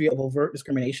think, history of overt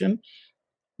discrimination,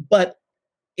 but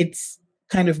it's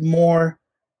kind of more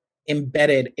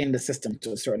embedded in the system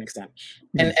to a certain extent,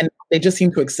 Mm. and they just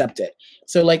seem to accept it.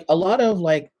 So like a lot of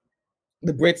like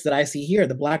the Brits that I see here,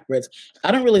 the Black Brits,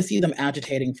 I don't really see them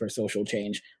agitating for social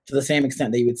change to the same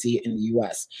extent that you would see in the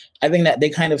US. I think that they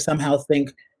kind of somehow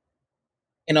think,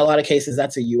 in a lot of cases,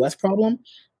 that's a US problem,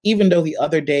 even though the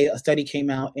other day a study came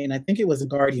out, and I think it was The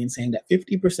Guardian, saying that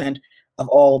 50% of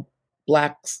all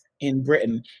Blacks in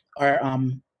Britain are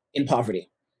in poverty.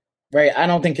 Right. I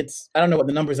don't know what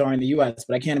the numbers are in the US,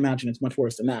 but I can't imagine it's much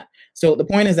worse than that. So the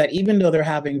point is that even though they're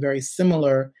having very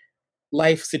similar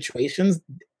life situations,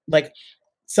 like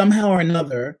somehow or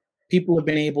another, people have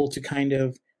been able to kind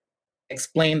of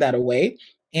explain that away.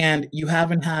 And you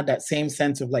haven't had that same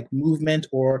sense of like movement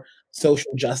or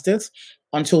social justice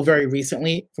until very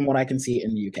recently, from what I can see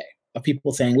in the UK, of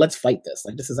people saying, let's fight this.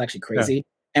 Like, this is actually Yeah. crazy.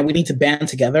 And we need to band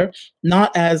together,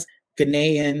 not as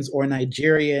Ghanaians or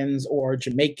Nigerians or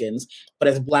Jamaicans, but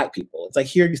as Black people. It's like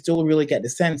here you still really get the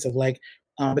sense of like,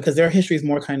 because their history is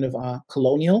more kind of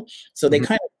colonial. So they Mhm.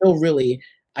 kind of still really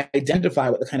identify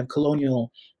with the kind of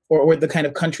colonial or the kind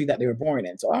of country that they were born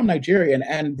in. So I'm Nigerian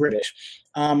and British.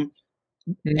 Um,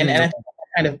 and I Mm. think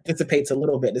that kind of dissipates a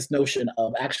little bit this notion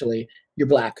of actually you're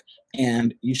Black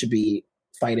and you should be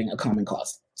fighting a common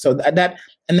cause. So and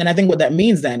then I think what that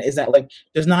means then is that like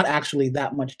there's not actually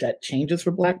that much that changes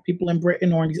for Black people in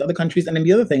Britain or in these other countries. And then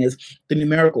the other thing is the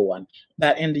numerical one,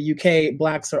 that in the UK,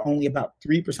 Blacks are only about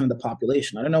 3% of the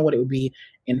population. I don't know what it would be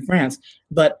in France,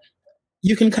 but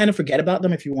you can kind of forget about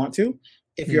them if you want to,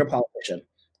 if Mm. you're a politician.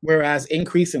 Whereas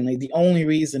increasingly, the only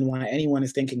reason why anyone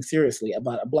is thinking seriously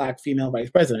about a Black female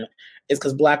vice president is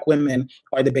because Black women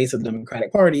are the base of the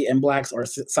Democratic Party, and Blacks are a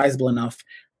sizable enough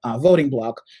voting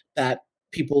bloc that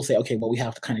people say, okay, well, we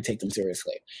have to kind of take them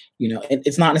seriously.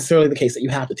 It's not necessarily the case that you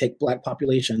have to take Black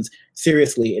populations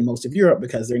seriously in most of Europe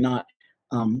because they're not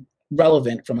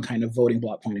relevant from a kind of voting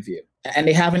bloc point of view, and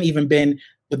they haven't even been,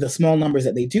 with the small numbers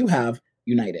that they do have,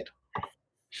 united.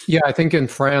 Yeah, I think in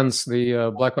France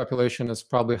the Black population is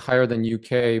probably higher than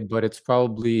UK, but it's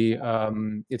probably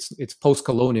it's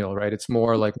post-colonial, right? It's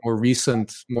more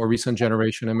recent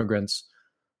generation immigrants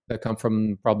that come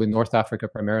from probably North Africa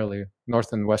primarily,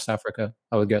 North and West Africa,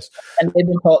 I would guess. And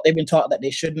they've been taught that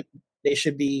they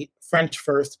should be French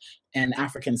first and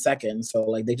African second. So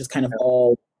like they just kind of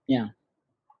all, yeah.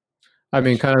 I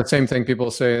mean, kind of the same thing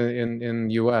people say in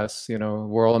US. You know,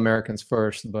 we're all Americans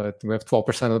first, but we have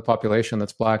 12% of the population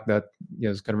that's Black that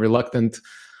is kind of reluctant.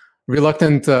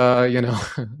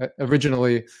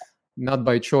 Originally not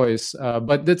by choice.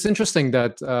 But it's interesting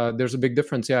that there's a big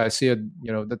difference. Yeah, I see it.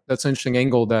 You know, that's an interesting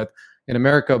angle that in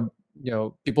America,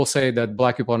 people say that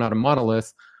Black people are not a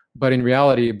monolith, but in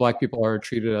reality, Black people are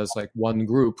treated as like one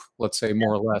group, let's say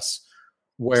more or less.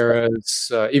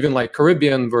 Whereas even like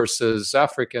Caribbean versus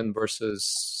African versus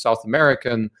South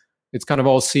American, it's kind of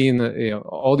all seen.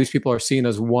 All these people are seen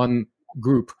as one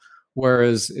group.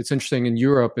 Whereas it's interesting in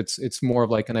Europe, it's more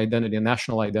of like an identity, a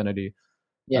national identity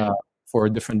Yeah. for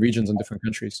different regions and different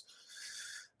countries.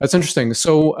 That's interesting.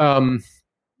 So, and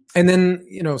then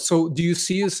so do you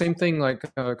see the same thing, like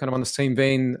kind of on the same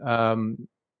vein?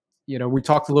 We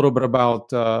talked a little bit about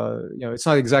it's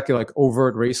not exactly like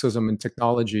overt racism in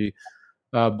technology,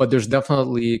 but there's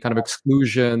definitely kind of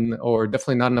exclusion or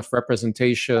definitely not enough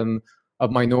representation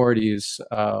of minorities.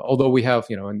 Although we have,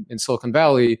 in Silicon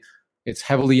Valley, it's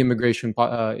heavily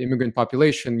immigrant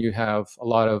population. You have a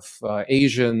lot of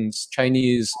Asians,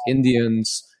 Chinese,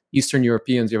 Indians, Eastern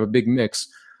Europeans. You have a big mix.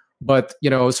 But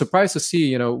I was surprised to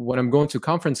see, when I'm going to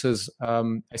conferences,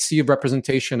 I see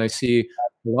representation. I see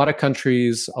a lot of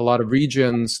countries, a lot of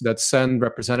regions that send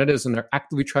representatives, and they're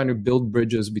actively trying to build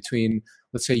bridges between,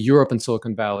 let's say, Europe and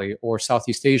Silicon Valley, or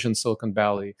Southeast Asia and Silicon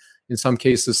Valley, in some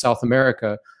cases, South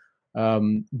America,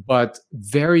 but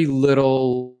very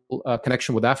little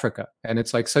connection with Africa. And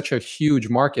it's like such a huge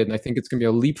market, and I think it's going to be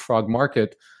a leapfrog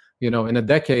market. In a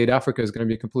decade, Africa is going to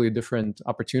be a completely different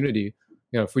opportunity.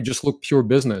 If we just look pure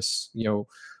business,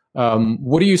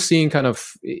 what are you seeing? Kind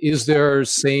of, is there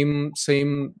same?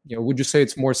 Would you say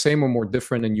it's more same or more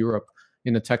different in Europe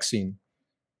in the tech scene?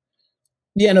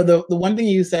 Yeah, no. The one thing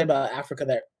you said about Africa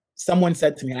that someone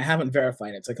said to me, I haven't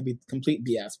verified it, so it could be complete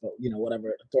BS, but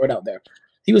whatever, throw it out there.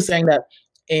 He was saying that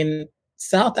in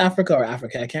South Africa or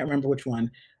Africa, I can't remember which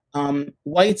one,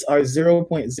 whites are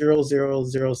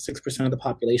 0.0006% of the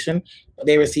population, but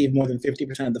they receive more than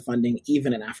 50% of the funding,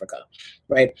 even in Africa,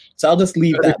 right? So I'll just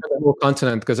leave that. The whole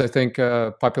continent, because I think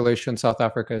population South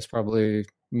Africa is probably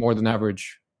more than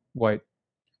average white.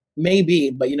 Maybe,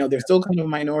 but there's still kind of a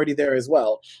minority there as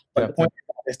well. But the point is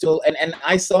that there's still, and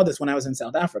I saw this when I was in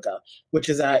South Africa, which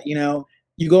is that you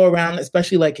go around,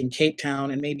 especially like in Cape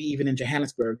Town and maybe even in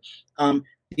Johannesburg,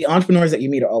 the entrepreneurs that you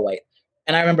meet are all white.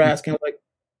 And I remember asking, like,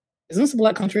 isn't this a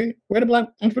black country? Where are the black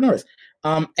entrepreneurs?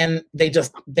 And they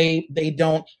just, they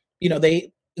don't,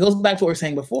 it goes back to what we were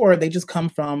saying before. They just come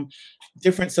from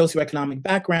different socioeconomic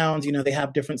backgrounds. They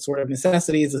have different sort of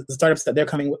necessities. The startups that they're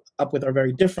coming up with are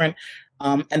very different.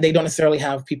 And they don't necessarily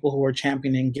have people who are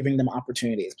championing, giving them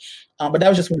opportunities. But that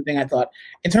was just one thing I thought.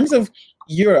 In terms of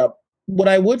Europe, what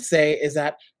I would say is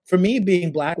that for me,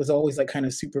 being black was always like kind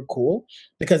of super cool,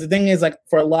 because the thing is, like,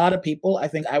 for a lot of people, I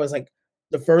think I was like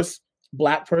the first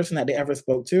black person that they ever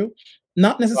spoke to,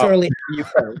 not necessarily in the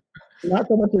UK, not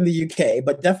so much in the UK,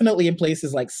 but definitely in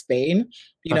places like Spain.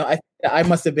 I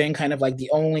must have been kind of like the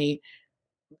only.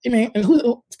 And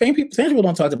Spanish people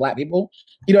don't talk to black people.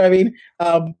 You know what I mean?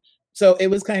 So it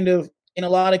was kind of, in a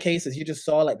lot of cases, you just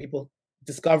saw like people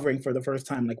discovering for the first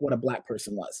time like what a black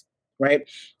person was, right?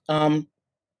 And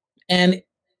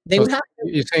they would have.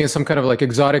 You're saying some kind of like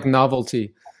exotic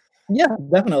novelty. Yeah,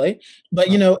 definitely. But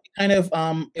kind of,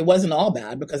 it wasn't all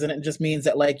bad, because then it just means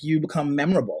that like you become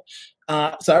memorable.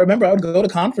 So I remember I would go to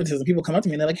conferences and people come up to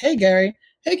me and they're like, "Hey Gary,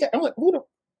 hey Gary." I'm like, "Who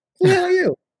the hell are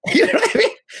you?" You know what I mean?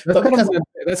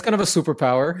 That's kind of a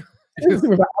superpower.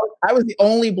 I was the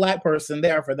only black person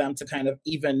there for them to kind of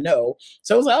even know.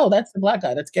 So it was like, "Oh, that's the black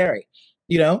guy. That's Gary."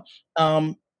 So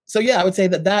yeah, I would say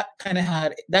that kind of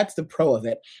that's the pro of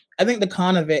it. I think the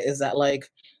con of it is that, like,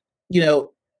 I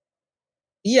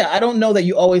don't know that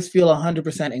you always feel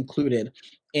 100% included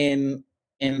in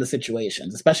the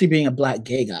situations, especially being a black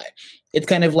gay guy. It's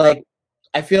kind of like,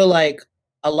 I feel like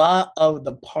a lot of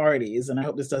the parties, and I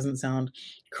hope this doesn't sound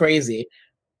crazy,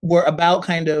 were about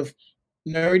kind of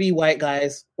nerdy white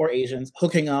guys or Asians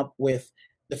hooking up with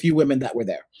the few women that were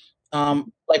there.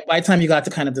 Like, by the time you got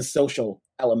to kind of the social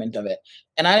element of it,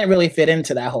 and I didn't really fit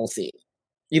into that whole scene.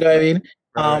 You know what I mean?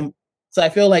 Right. So I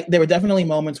feel like there were definitely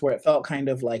moments where it felt kind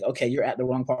of like, okay, you're at the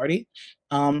wrong party.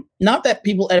 Not that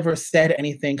people ever said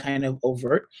anything kind of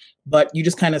overt, but you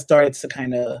just kind of started to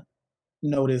kind of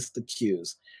notice the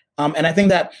cues. And I think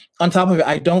that on top of it,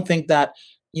 I don't think that,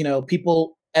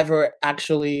 people ever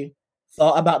actually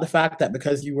thought about the fact that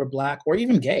because you were black or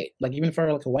even gay, like even for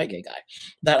like a white gay guy,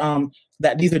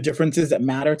 that these are differences that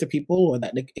matter to people, or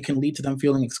that it can lead to them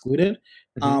feeling excluded.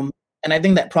 Mm-hmm. And I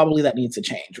think that probably that needs to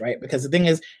change, right? Because the thing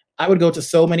is, I would go to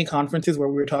so many conferences where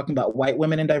we were talking about white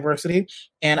women and diversity,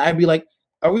 and I'd be like,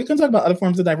 are we going to talk about other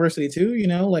forms of diversity too?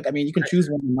 Like, I mean, you can choose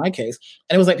one in my case.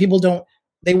 And it was like, they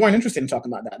weren't interested in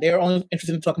talking about that. They were only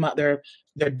interested in talking about their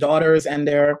daughters and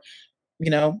their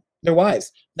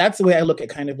wives. That's the way I look at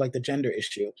kind of like the gender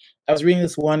issue. I was reading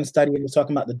this one study and was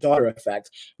talking about the daughter effect,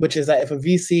 which is that if a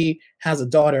VC has a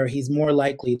daughter, he's more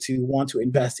likely to want to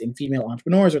invest in female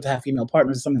entrepreneurs or to have female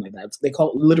partners or something like that. They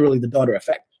call it literally the daughter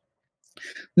effect.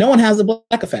 No one has the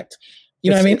black effect.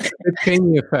 You know what I mean? The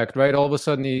Cheney effect, right? All of a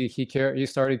sudden, he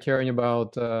started caring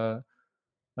about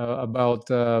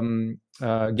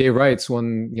gay rights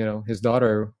when his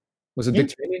daughter was a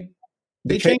Dick Cheney.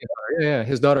 Dick Cheney. Yeah,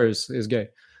 his daughter is gay,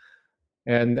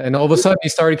 and all of a sudden he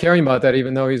started caring about that,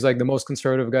 even though he's like the most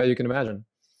conservative guy you can imagine.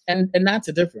 And that's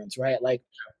a difference, right? Like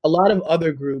a lot of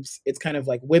other groups, it's kind of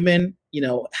like women,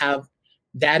 have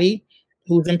daddy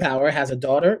who's in power has a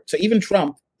daughter. So even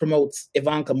Trump promotes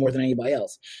Ivanka more than anybody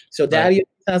else. So Right. daddy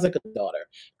has like a daughter,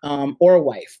 or a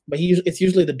wife, but it's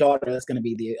usually the daughter that's going to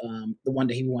be the one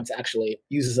that he wants to actually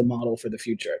use as a model for the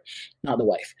future, not the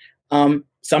wife.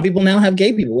 Some people now have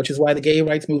gay people, which is why the gay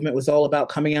rights movement was all about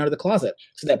coming out of the closet,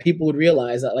 so that people would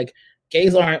realize that like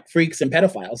gays aren't freaks and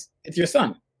pedophiles. It's your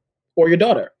son or your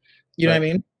daughter. You know what I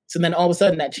mean? So then all of a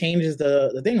sudden that changes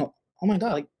the thing. Oh my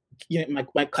God, like, you know,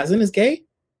 my cousin is gay,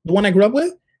 the one I grew up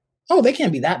with. Oh, they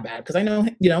can't be that bad because I know,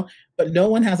 you know, but no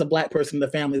one has a black person in the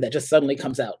family that just suddenly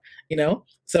comes out, you know?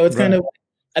 So it's kind of,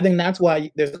 I think that's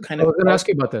why there's kind of. I was going to ask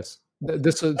you about this.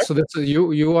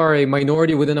 You are a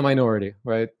minority within a minority,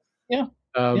 right? Yeah.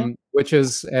 Yeah. Which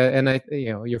is, and I,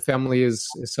 you know, your family is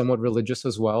somewhat religious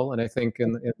as well, and I think,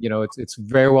 you know, it's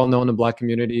very well known in the Black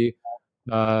community.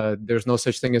 There's no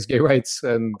such thing as gay rights,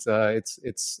 and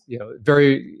it's you know,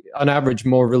 very on average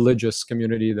more religious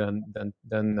community than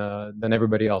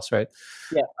everybody else, right?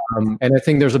 Yeah. And I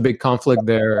think there's a big conflict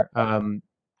there. I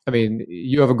mean,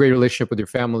 you have a great relationship with your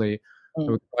family.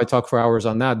 I talk for hours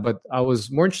on that, but I was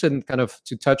more interested in kind of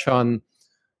to touch on,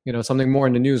 you know, something more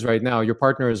in the news right now. Your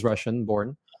partner is Russian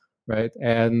born, right?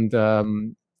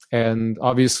 And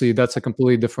obviously that's a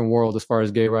completely different world as far as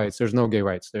gay rights. There's no gay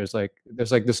rights. There's like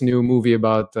this new movie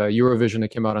about Eurovision that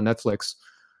came out on Netflix.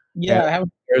 Yeah,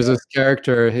 there's this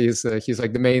character. He's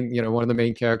like the main, you know, one of the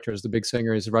main characters. The big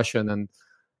singer is Russian, and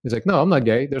he's like, no, I'm not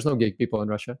gay. There's no gay people in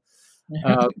Russia.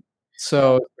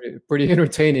 So pretty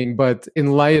entertaining, but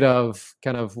in light of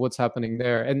kind of what's happening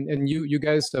there, and you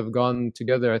guys have gone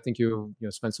together. I think you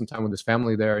spent some time with his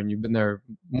family there, and you've been there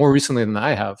more recently than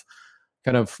I have.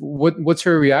 Kind of what's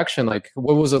your reaction like?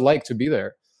 What was it like to be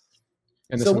there?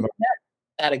 So we met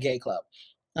at a gay club,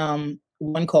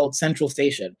 one called Central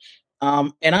Station,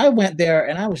 and I went there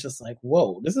and I was just like,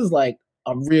 whoa, this is like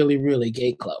a really, really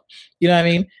gay club. You know what I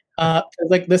mean?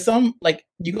 Like there's some, like,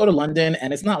 you go to London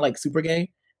and it's not like super gay.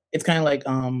 It's kind of like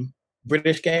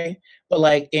British gay, but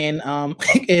like in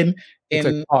it's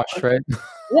like posh, right?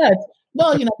 Yeah,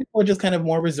 well, you know, people are just kind of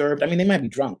more reserved. I mean, they might be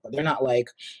drunk, but they're not like,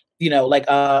 you know, like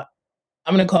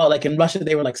I'm gonna call it, like in Russia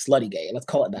they were like slutty gay. Let's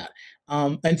call it that.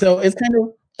 And so it's kind of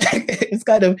it's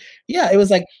kind of, yeah, it was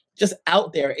like just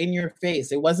out there in your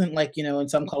face. It wasn't like, you know, in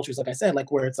some cultures, like I said,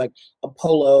 like where it's like a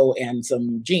polo and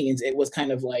some jeans. It was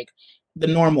kind of like the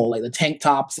normal, like the tank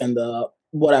tops and the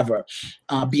whatever,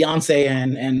 Beyonce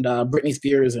and Britney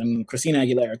Spears and Christina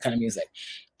Aguilera kind of music.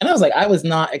 And I was like, I was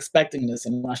not expecting this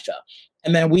in Russia.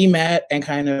 And then we met and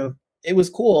kind of, it was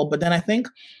cool. But then I think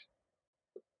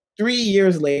 3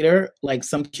 years later, like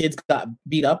some kids got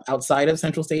beat up outside of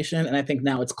Central Station, and I think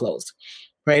now it's closed,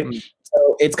 right?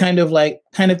 So it's kind of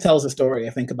tells a story,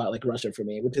 I think, about like Russia for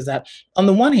me, which is that on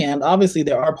the one hand, obviously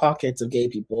there are pockets of gay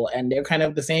people, and they're kind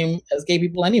of the same as gay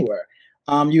people anywhere.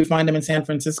 You would find them in San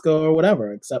Francisco or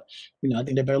whatever, except, you know, I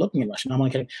think they're better looking in Russia. No, I'm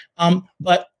only kidding.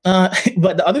 But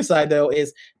the other side, though,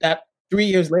 is that 3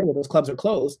 years later, those clubs are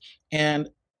closed, and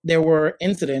there were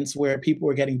incidents where people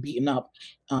were getting beaten up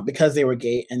because they were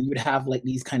gay, and you'd have like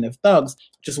these kind of thugs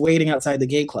just waiting outside the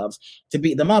gay clubs to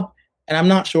beat them up. And I'm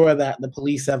not sure that the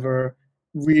police ever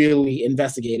really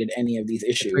investigated any of these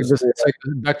issues. It's like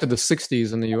back to the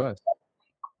 60s in the US.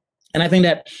 And I think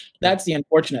that that's the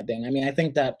unfortunate thing. I mean, I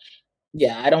think that,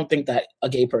 yeah, I don't think that a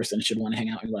gay person should want to hang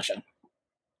out in Russia.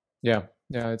 Yeah,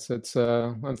 it's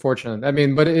unfortunate. I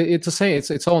mean, but it's the same.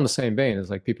 It's all in the same vein. It's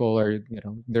like people are, you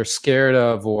know, they're scared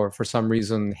of, or for some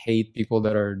reason hate people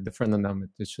that are different than them.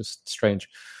 It's just strange.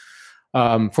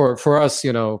 For us,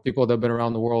 you know, people that have been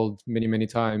around the world many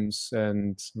times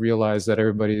and realize that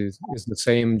everybody is the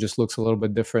same, just looks a little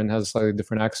bit different, has a slightly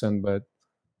different accent, but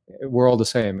we're all the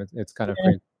same. It's kind of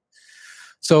crazy.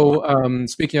 So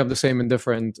speaking of the same and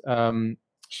different,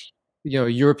 you know,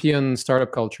 European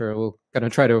startup culture, we'll kind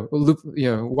of try to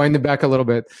wind it back a little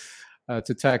bit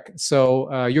to tech.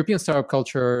 So European startup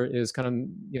culture is kind of,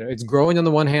 you know, it's growing on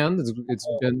the one hand.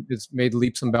 It's made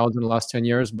leaps and bounds in the last 10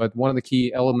 years, but one of the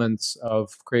key elements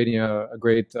of creating a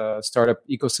great startup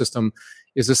ecosystem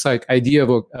is this like idea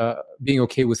of being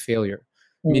okay with failure,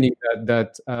 meaning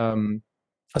that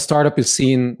a startup is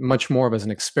seen much more of as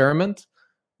an experiment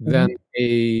than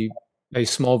a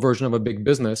small version of a big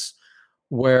business,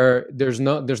 where there's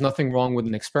nothing wrong with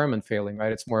an experiment failing,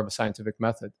 right? It's more of a scientific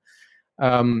method.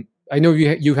 I know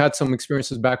you had some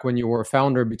experiences back when you were a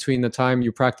founder between the time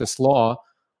you practiced law.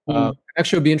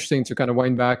 Actually, it'd be interesting to kind of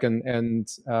wind back and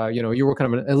you know, you were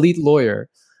kind of an elite lawyer,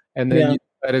 and then you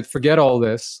decided, forget all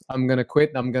this. I'm going to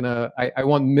quit. I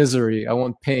want misery. I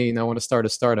want pain. I want to start a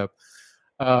startup.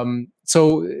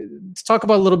 So let's talk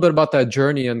about a little bit about that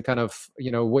journey and kind of,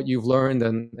 you know, what you've learned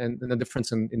and the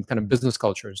difference in kind of business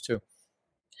cultures too.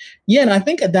 Yeah, and I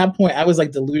think at that point I was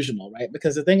like delusional, right?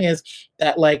 Because the thing is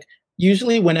that like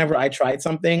usually whenever I tried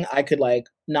something, I could like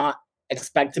not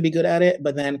expect to be good at it,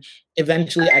 but then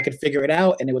eventually I could figure it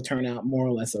out and it would turn out more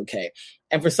or less okay.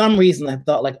 And for some reason I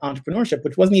thought like entrepreneurship,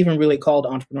 which wasn't even really called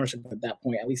entrepreneurship at that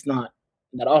point, at least not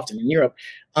that often in Europe,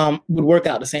 would work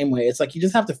out the same way. It's like you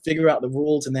just have to figure out the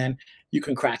rules and then you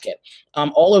can crack it.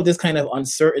 All of this kind of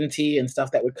uncertainty and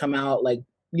stuff that would come out like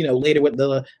later with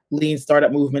the lean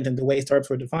startup movement and the way startups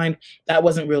were defined, that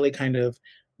wasn't really kind of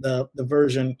the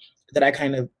version that I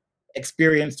kind of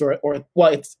experienced or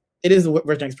well, it is a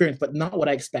version I experienced, but not what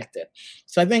I expected.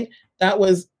 So I think that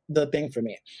was the thing for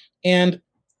me. And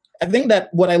I think that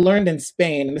what I learned in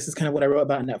Spain, and this is kind of what I wrote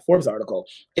about in that Forbes article,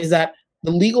 is that the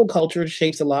legal culture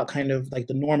shapes a lot kind of like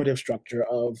the normative structure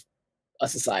of a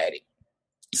society.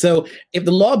 So if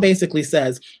the law basically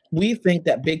says we think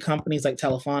that big companies like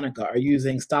Telefonica are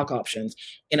using stock options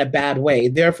in a bad way,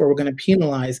 therefore we're going to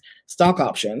penalize stock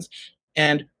options,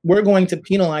 and we're going to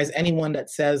penalize anyone that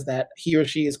says that he or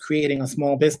she is creating a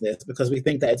small business because we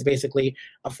think that it's basically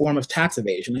a form of tax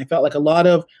evasion. I felt like a lot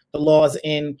of the laws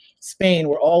in Spain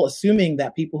were all assuming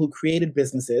that people who created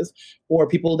businesses or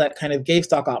people that kind of gave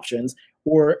stock options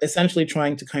were essentially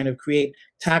trying to kind of create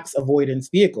tax avoidance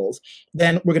vehicles.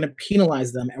 Then we're going to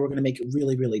penalize them and we're going to make it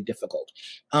really, really difficult.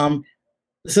 The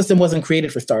system wasn't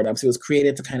created for startups. It was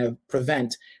created to kind of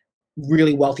prevent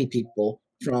really wealthy people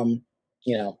from,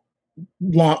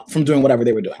 from doing whatever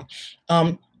they were doing.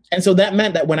 And so that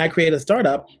meant that when I created a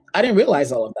startup, I didn't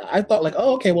realize all of that. I thought like,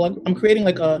 oh, okay, well, I'm creating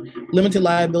like a limited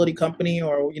liability company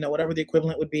or, whatever the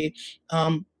equivalent would be.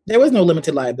 There was no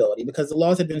limited liability because the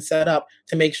laws had been set up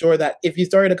to make sure that if you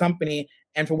started a company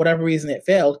and for whatever reason it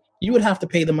failed, you would have to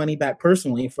pay the money back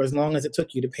personally for as long as it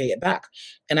took you to pay it back.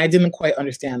 And I didn't quite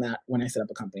understand that when I set up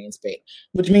a company in Spain,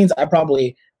 which means I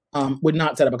probably would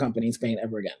not set up a company in Spain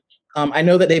ever again. I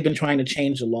know that they've been trying to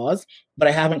change the laws, but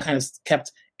I haven't kind of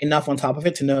kept enough on top of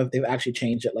it to know if they've actually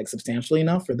changed it like substantially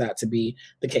enough for that to be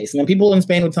the case. And then people in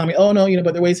Spain would tell me, oh no,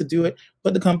 but there are ways to do it.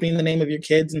 Put the company in the name of your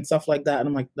kids and stuff like that. And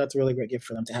I'm like, that's a really great gift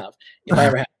for them to have if I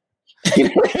ever have.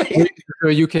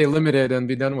 UK limited and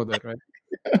be done with it, right?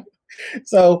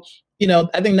 So,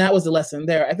 I think that was the lesson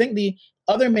there. I think the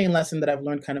other main lesson that I've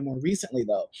learned kind of more recently,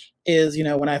 though, is,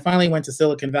 when I finally went to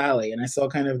Silicon Valley and I saw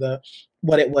kind of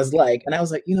what it was like. And I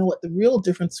was like, what, the real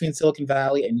difference between Silicon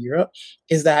Valley and Europe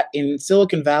is that in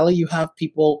Silicon Valley, you have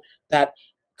people that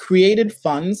created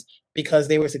funds because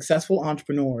they were successful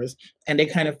entrepreneurs and they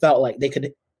kind of felt like they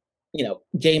could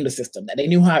game the system, that they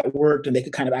knew how it worked and they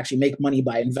could kind of actually make money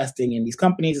by investing in these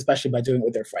companies, especially by doing it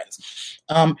with their friends.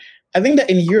 I think that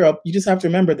in Europe, you just have to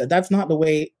remember that that's not the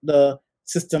way the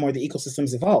system or the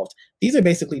ecosystems evolved. These are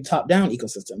basically top-down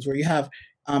ecosystems where you have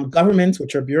governments,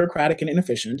 which are bureaucratic and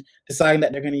inefficient, deciding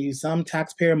that they're going to use some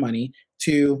taxpayer money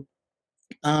to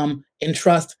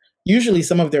entrust usually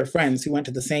some of their friends who went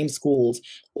to the same schools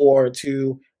or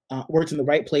to worked in the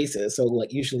right places. So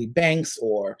like usually banks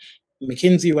or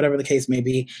McKinsey, whatever the case may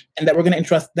be, and that we're going to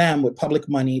entrust them with public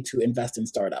money to invest in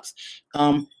startups.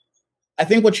 I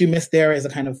think what you miss there is a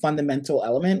kind of fundamental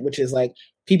element, which is like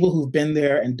people who've been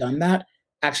there and done that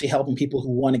actually helping people who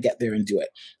want to get there and do it,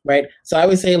 right? So I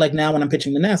would say like now when I'm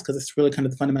pitching the Nest, because it's really kind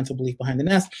of the fundamental belief behind the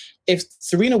Nest, if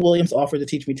Serena Williams offered to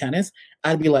teach me tennis,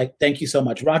 I'd be like, thank you so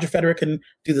much. Roger Federer can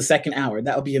do the second hour.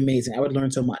 That would be amazing. I would learn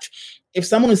so much. If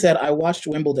someone who said, I watched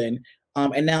Wimbledon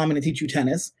and now I'm going to teach you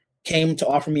tennis, came to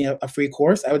offer me a free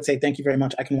course, I would say, thank you very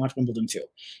much. I can watch Wimbledon too.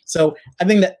 So I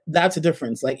think that that's a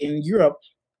difference. Like in Europe,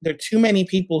 there are too many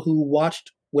people who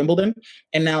watched Wimbledon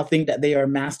and now think that they are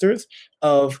masters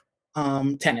of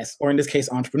tennis, or in this case,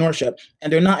 entrepreneurship.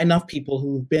 And there are not enough people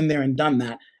who've been there and done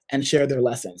that and share their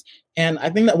lessons. And I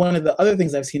think that one of the other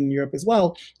things I've seen in Europe as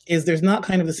well is there's not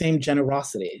kind of the same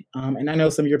generosity. And I know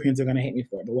some Europeans are going to hate me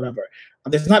for it, but whatever.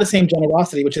 There's not the same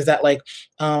generosity, which is that like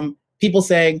people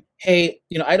saying, hey,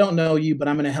 I don't know you, but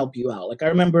I'm going to help you out. Like I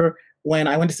remember when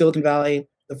I went to Silicon Valley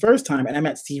the first time and I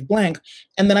met Steve Blank,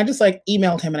 and then I just like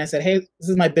emailed him and I said, hey, this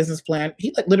is my business plan.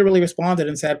 He like literally responded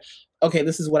and said, okay,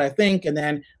 this is what I think. And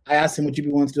then I asked him, would you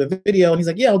be willing to do a video? And he's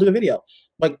like, yeah, I'll do a video.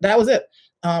 Like that was it.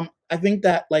 I think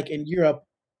that like in Europe,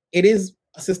 it is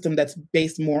a system that's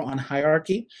based more on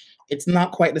hierarchy. It's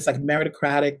not quite this like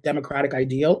meritocratic, democratic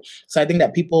ideal. So I think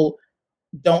that people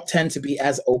don't tend to be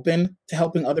as open to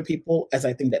helping other people as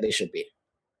I think that they should be.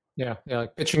 Yeah,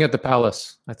 like pitching at the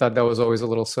Palace. I thought that was always a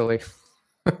little silly.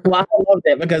 Well, I loved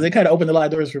it because it kind of opened a lot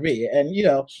of doors for me. And,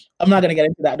 I'm not going to get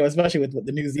into that, though, especially with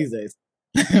the news these days.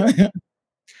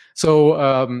 So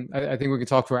I think we can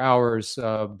talk for hours,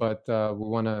 but we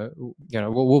want to,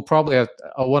 we'll probably I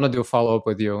want to do a follow up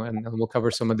with you, and we'll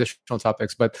cover some additional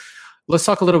topics. But let's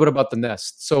talk a little bit about the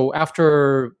Nest. So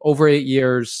after over 8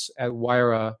 years at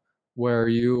Wyra, where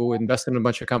you invested in a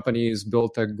bunch of companies,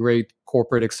 built a great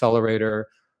corporate accelerator,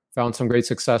 found some great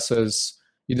successes,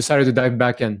 you decided to dive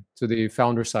back in to the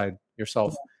founder side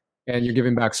yourself, and you're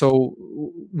giving back. So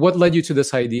what led you to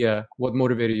this idea? What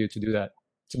motivated you to do that?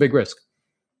 It's a big risk.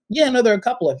 Yeah, no, there are a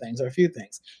couple of things, or a few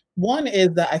things. One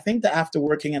is that I think that after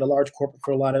working at a large corporate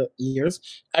for a lot of years,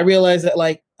 I realized that,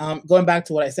 like, going back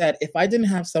to what I said, if I didn't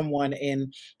have someone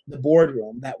in the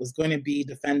boardroom that was going to be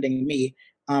defending me,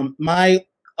 my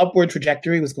upward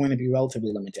trajectory was going to be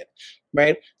relatively limited,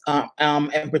 right?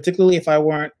 And particularly if I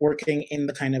weren't working in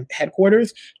the kind of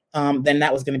headquarters, then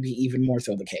that was going to be even more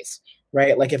so the case,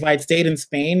 right? Like if I'd stayed in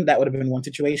Spain, that would have been one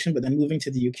situation, but then moving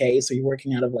to the UK, so you're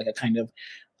working out of like a kind of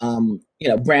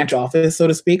branch office, so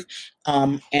to speak,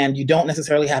 and you don't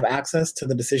necessarily have access to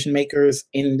the decision makers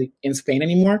in Spain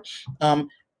anymore.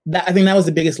 That I think that was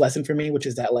the biggest lesson for me, which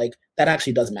is that like that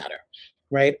actually does matter,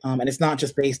 right? And it's not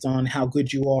just based on how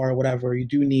good you are or whatever. You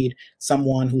do need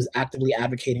someone who's actively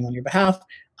advocating on your behalf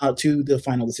to the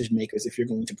final decision makers if you're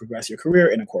going to progress your career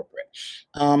in a corporate.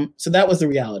 So that was the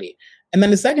reality. And then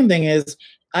the second thing is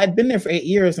I'd been there for 8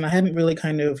 years and I hadn't really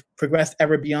kind of progressed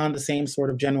ever beyond the same sort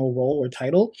of general role or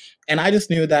title. And I just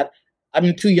knew that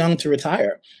I'm too young to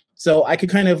retire. So I could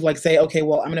kind of like say, okay,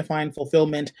 well, I'm going to find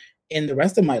fulfillment in the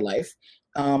rest of my life.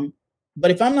 But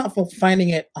if I'm not finding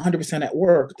it 100% at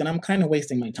work, then I'm kind of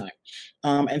wasting my time.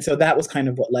 And so that was kind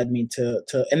of what led me to.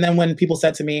 And then when people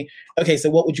said to me, okay, so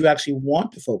what would you actually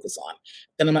want to focus on?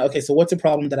 Then I'm like, okay, so what's a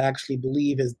problem that I actually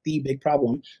believe is the big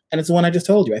problem? And it's the one I just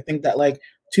told you. I think that like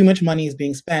too much money is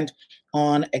being spent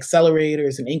on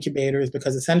accelerators and incubators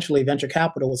because essentially venture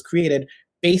capital was created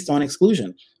based on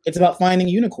exclusion. It's about finding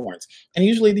unicorns. And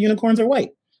usually the unicorns are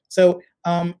white. So,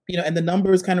 and the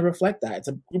numbers kind of reflect that. It's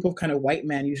a group of kind of white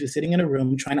men usually sitting in a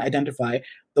room trying to identify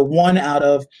the one out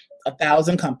of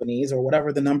 1,000 companies or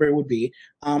whatever the number would be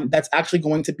that's actually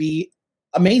going to be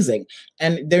amazing.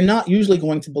 And they're not usually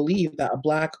going to believe that a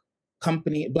black-led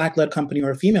company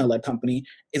or a female-led company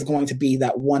is going to be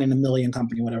that 1 in a million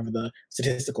company, whatever the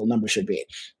statistical number should be,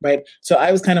 right? So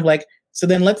I was kind of like, so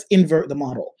then let's invert the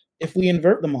model. If we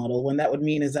invert the model, what that would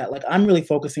mean is that like I'm really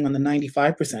focusing on the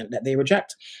 95% that they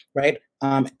reject, right?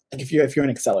 Like if you're an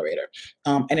accelerator,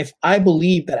 and if I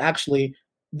believe that actually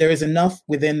there is enough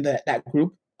within that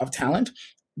group of talent,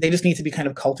 they just need to be kind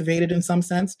of cultivated in some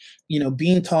sense,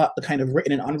 being taught the kind of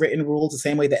written and unwritten rules the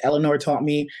same way that Eleanor taught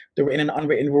me the written and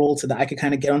unwritten rules so that I could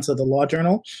kind of get onto the law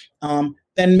journal.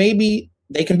 Then maybe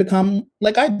they can become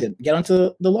like I did, get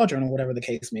onto the law journal, whatever the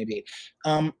case may be.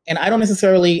 And I don't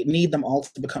necessarily need them all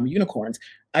to become unicorns.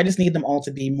 I just need them all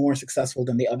to be more successful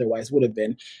than they otherwise would have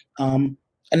been.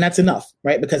 And that's enough,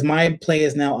 right? Because my play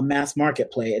is now a mass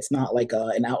market play. It's not like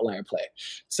an outlier play.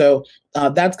 So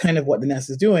that's kind of what the Nest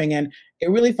is doing. And it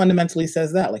really fundamentally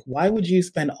says that, like, why would you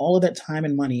spend all of that time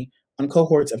and money on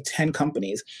cohorts of 10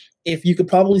 companies if you could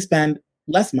probably spend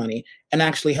less money and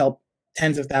actually help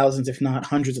tens of thousands, if not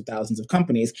hundreds of thousands of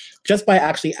companies, just by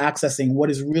actually accessing what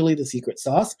is really the secret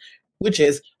sauce, which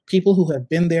is people who have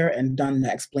been there and done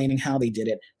that, explaining how they did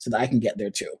it so that I can get there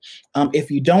too.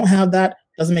 If you don't have that,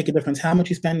 doesn't make a difference how much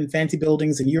you spend in fancy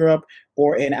buildings in Europe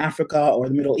or in Africa or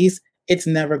the Middle East, it's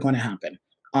never going to happen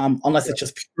unless it's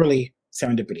just purely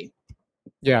serendipity.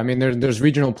 Yeah, I mean, there's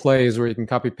regional plays where you can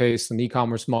copy paste an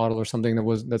e-commerce model or something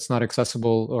that's not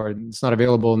accessible or it's not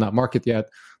available in that market yet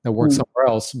that works somewhere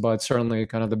else. But certainly,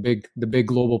 kind of the big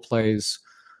global plays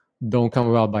don't come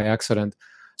about by accident.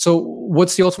 So,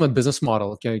 what's the ultimate business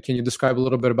model? Can you describe a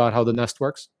little bit about how the Nest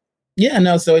works? Yeah,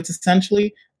 no. So it's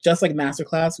essentially just like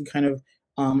Masterclass. We kind of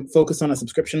focus on a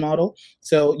subscription model.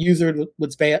 So users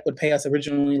would pay us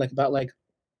originally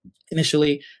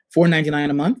initially $4.99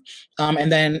 a month,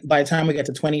 and then by the time we get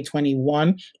to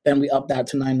 2021, then we up that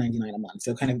to $9.99 a month.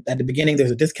 So kind of at the beginning there's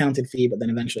a discounted fee, but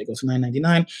then eventually it goes to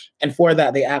 $9.99, and for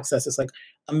that they access this like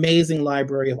amazing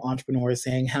library of entrepreneurs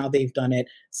saying how they've done it,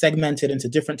 segmented into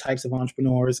different types of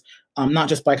entrepreneurs, not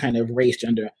just by kind of race,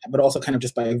 gender, but also kind of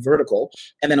just by vertical,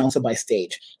 and then also by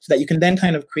stage, so that you can then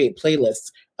kind of create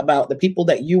playlists about the people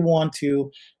that you want to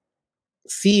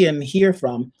see and hear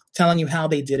from, telling you how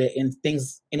they did it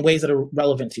in ways that are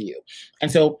relevant to you.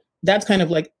 And so that's kind of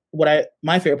like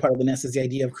my favorite part of the Nest is the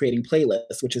idea of creating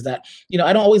playlists, which is that,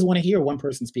 I don't always want to hear one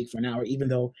person speak for an hour, even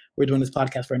though we're doing this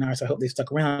podcast for an hour. So I hope they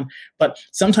stuck around. But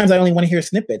sometimes I only want to hear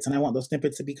snippets, and I want those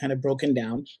snippets to be kind of broken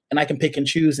down, and I can pick and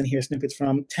choose and hear snippets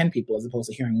from 10 people as opposed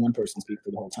to hearing one person speak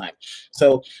for the whole time.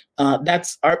 So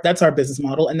that's our business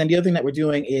model. And then the other thing that we're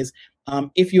doing is,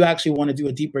 if you actually want to do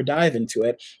a deeper dive into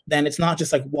it, then it's not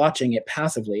just like watching it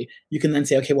passively. You can then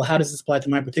say, okay, well, how does this apply to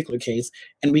my particular case?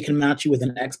 And we can match you with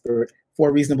an expert for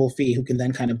a reasonable fee who can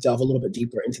then kind of delve a little bit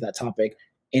deeper into that topic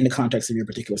in the context of your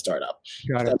particular startup.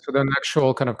 Got it. So then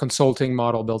actual kind of consulting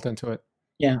model built into it.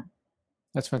 Yeah.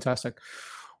 That's fantastic.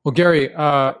 Well, Gary,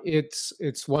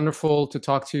 it's wonderful to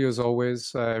talk to you as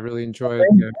always. I really enjoyed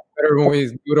it. Better when we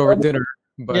do it over dinner.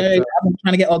 But I'm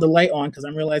trying to get all the light on because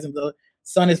I'm realizing the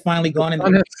sun is finally gone. The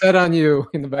sun has set on you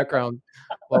in the background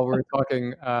while we're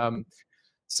talking.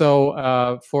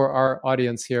 So for our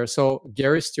audience here, so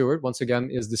Gary Stewart, once again,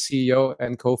 is the CEO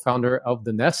and co-founder of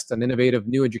The Nest, an innovative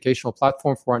new educational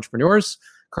platform for entrepreneurs,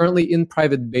 currently in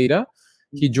private beta.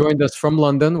 He joined us from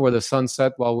London, where the sun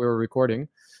set while we were recording.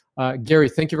 Gary,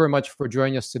 thank you very much for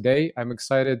joining us today. I'm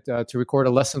excited to record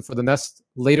a lesson for The Nest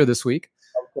later this week.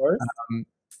 Of course.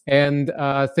 And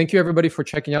thank you, everybody, for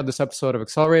checking out this episode of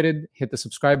Accelerated. Hit the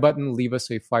subscribe button, leave us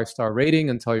a 5-star rating,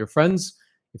 and tell your friends.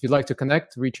 If you'd like to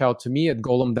connect, reach out to me at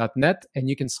golem.net, and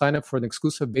you can sign up for an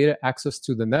exclusive beta access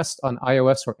to The Nest on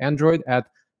iOS or Android at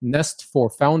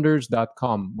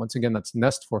nestforfounders.com. Once again, that's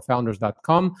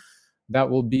nestforfounders.com. That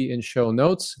will be in show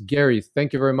notes. Gary,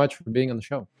 thank you very much for being on the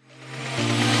show.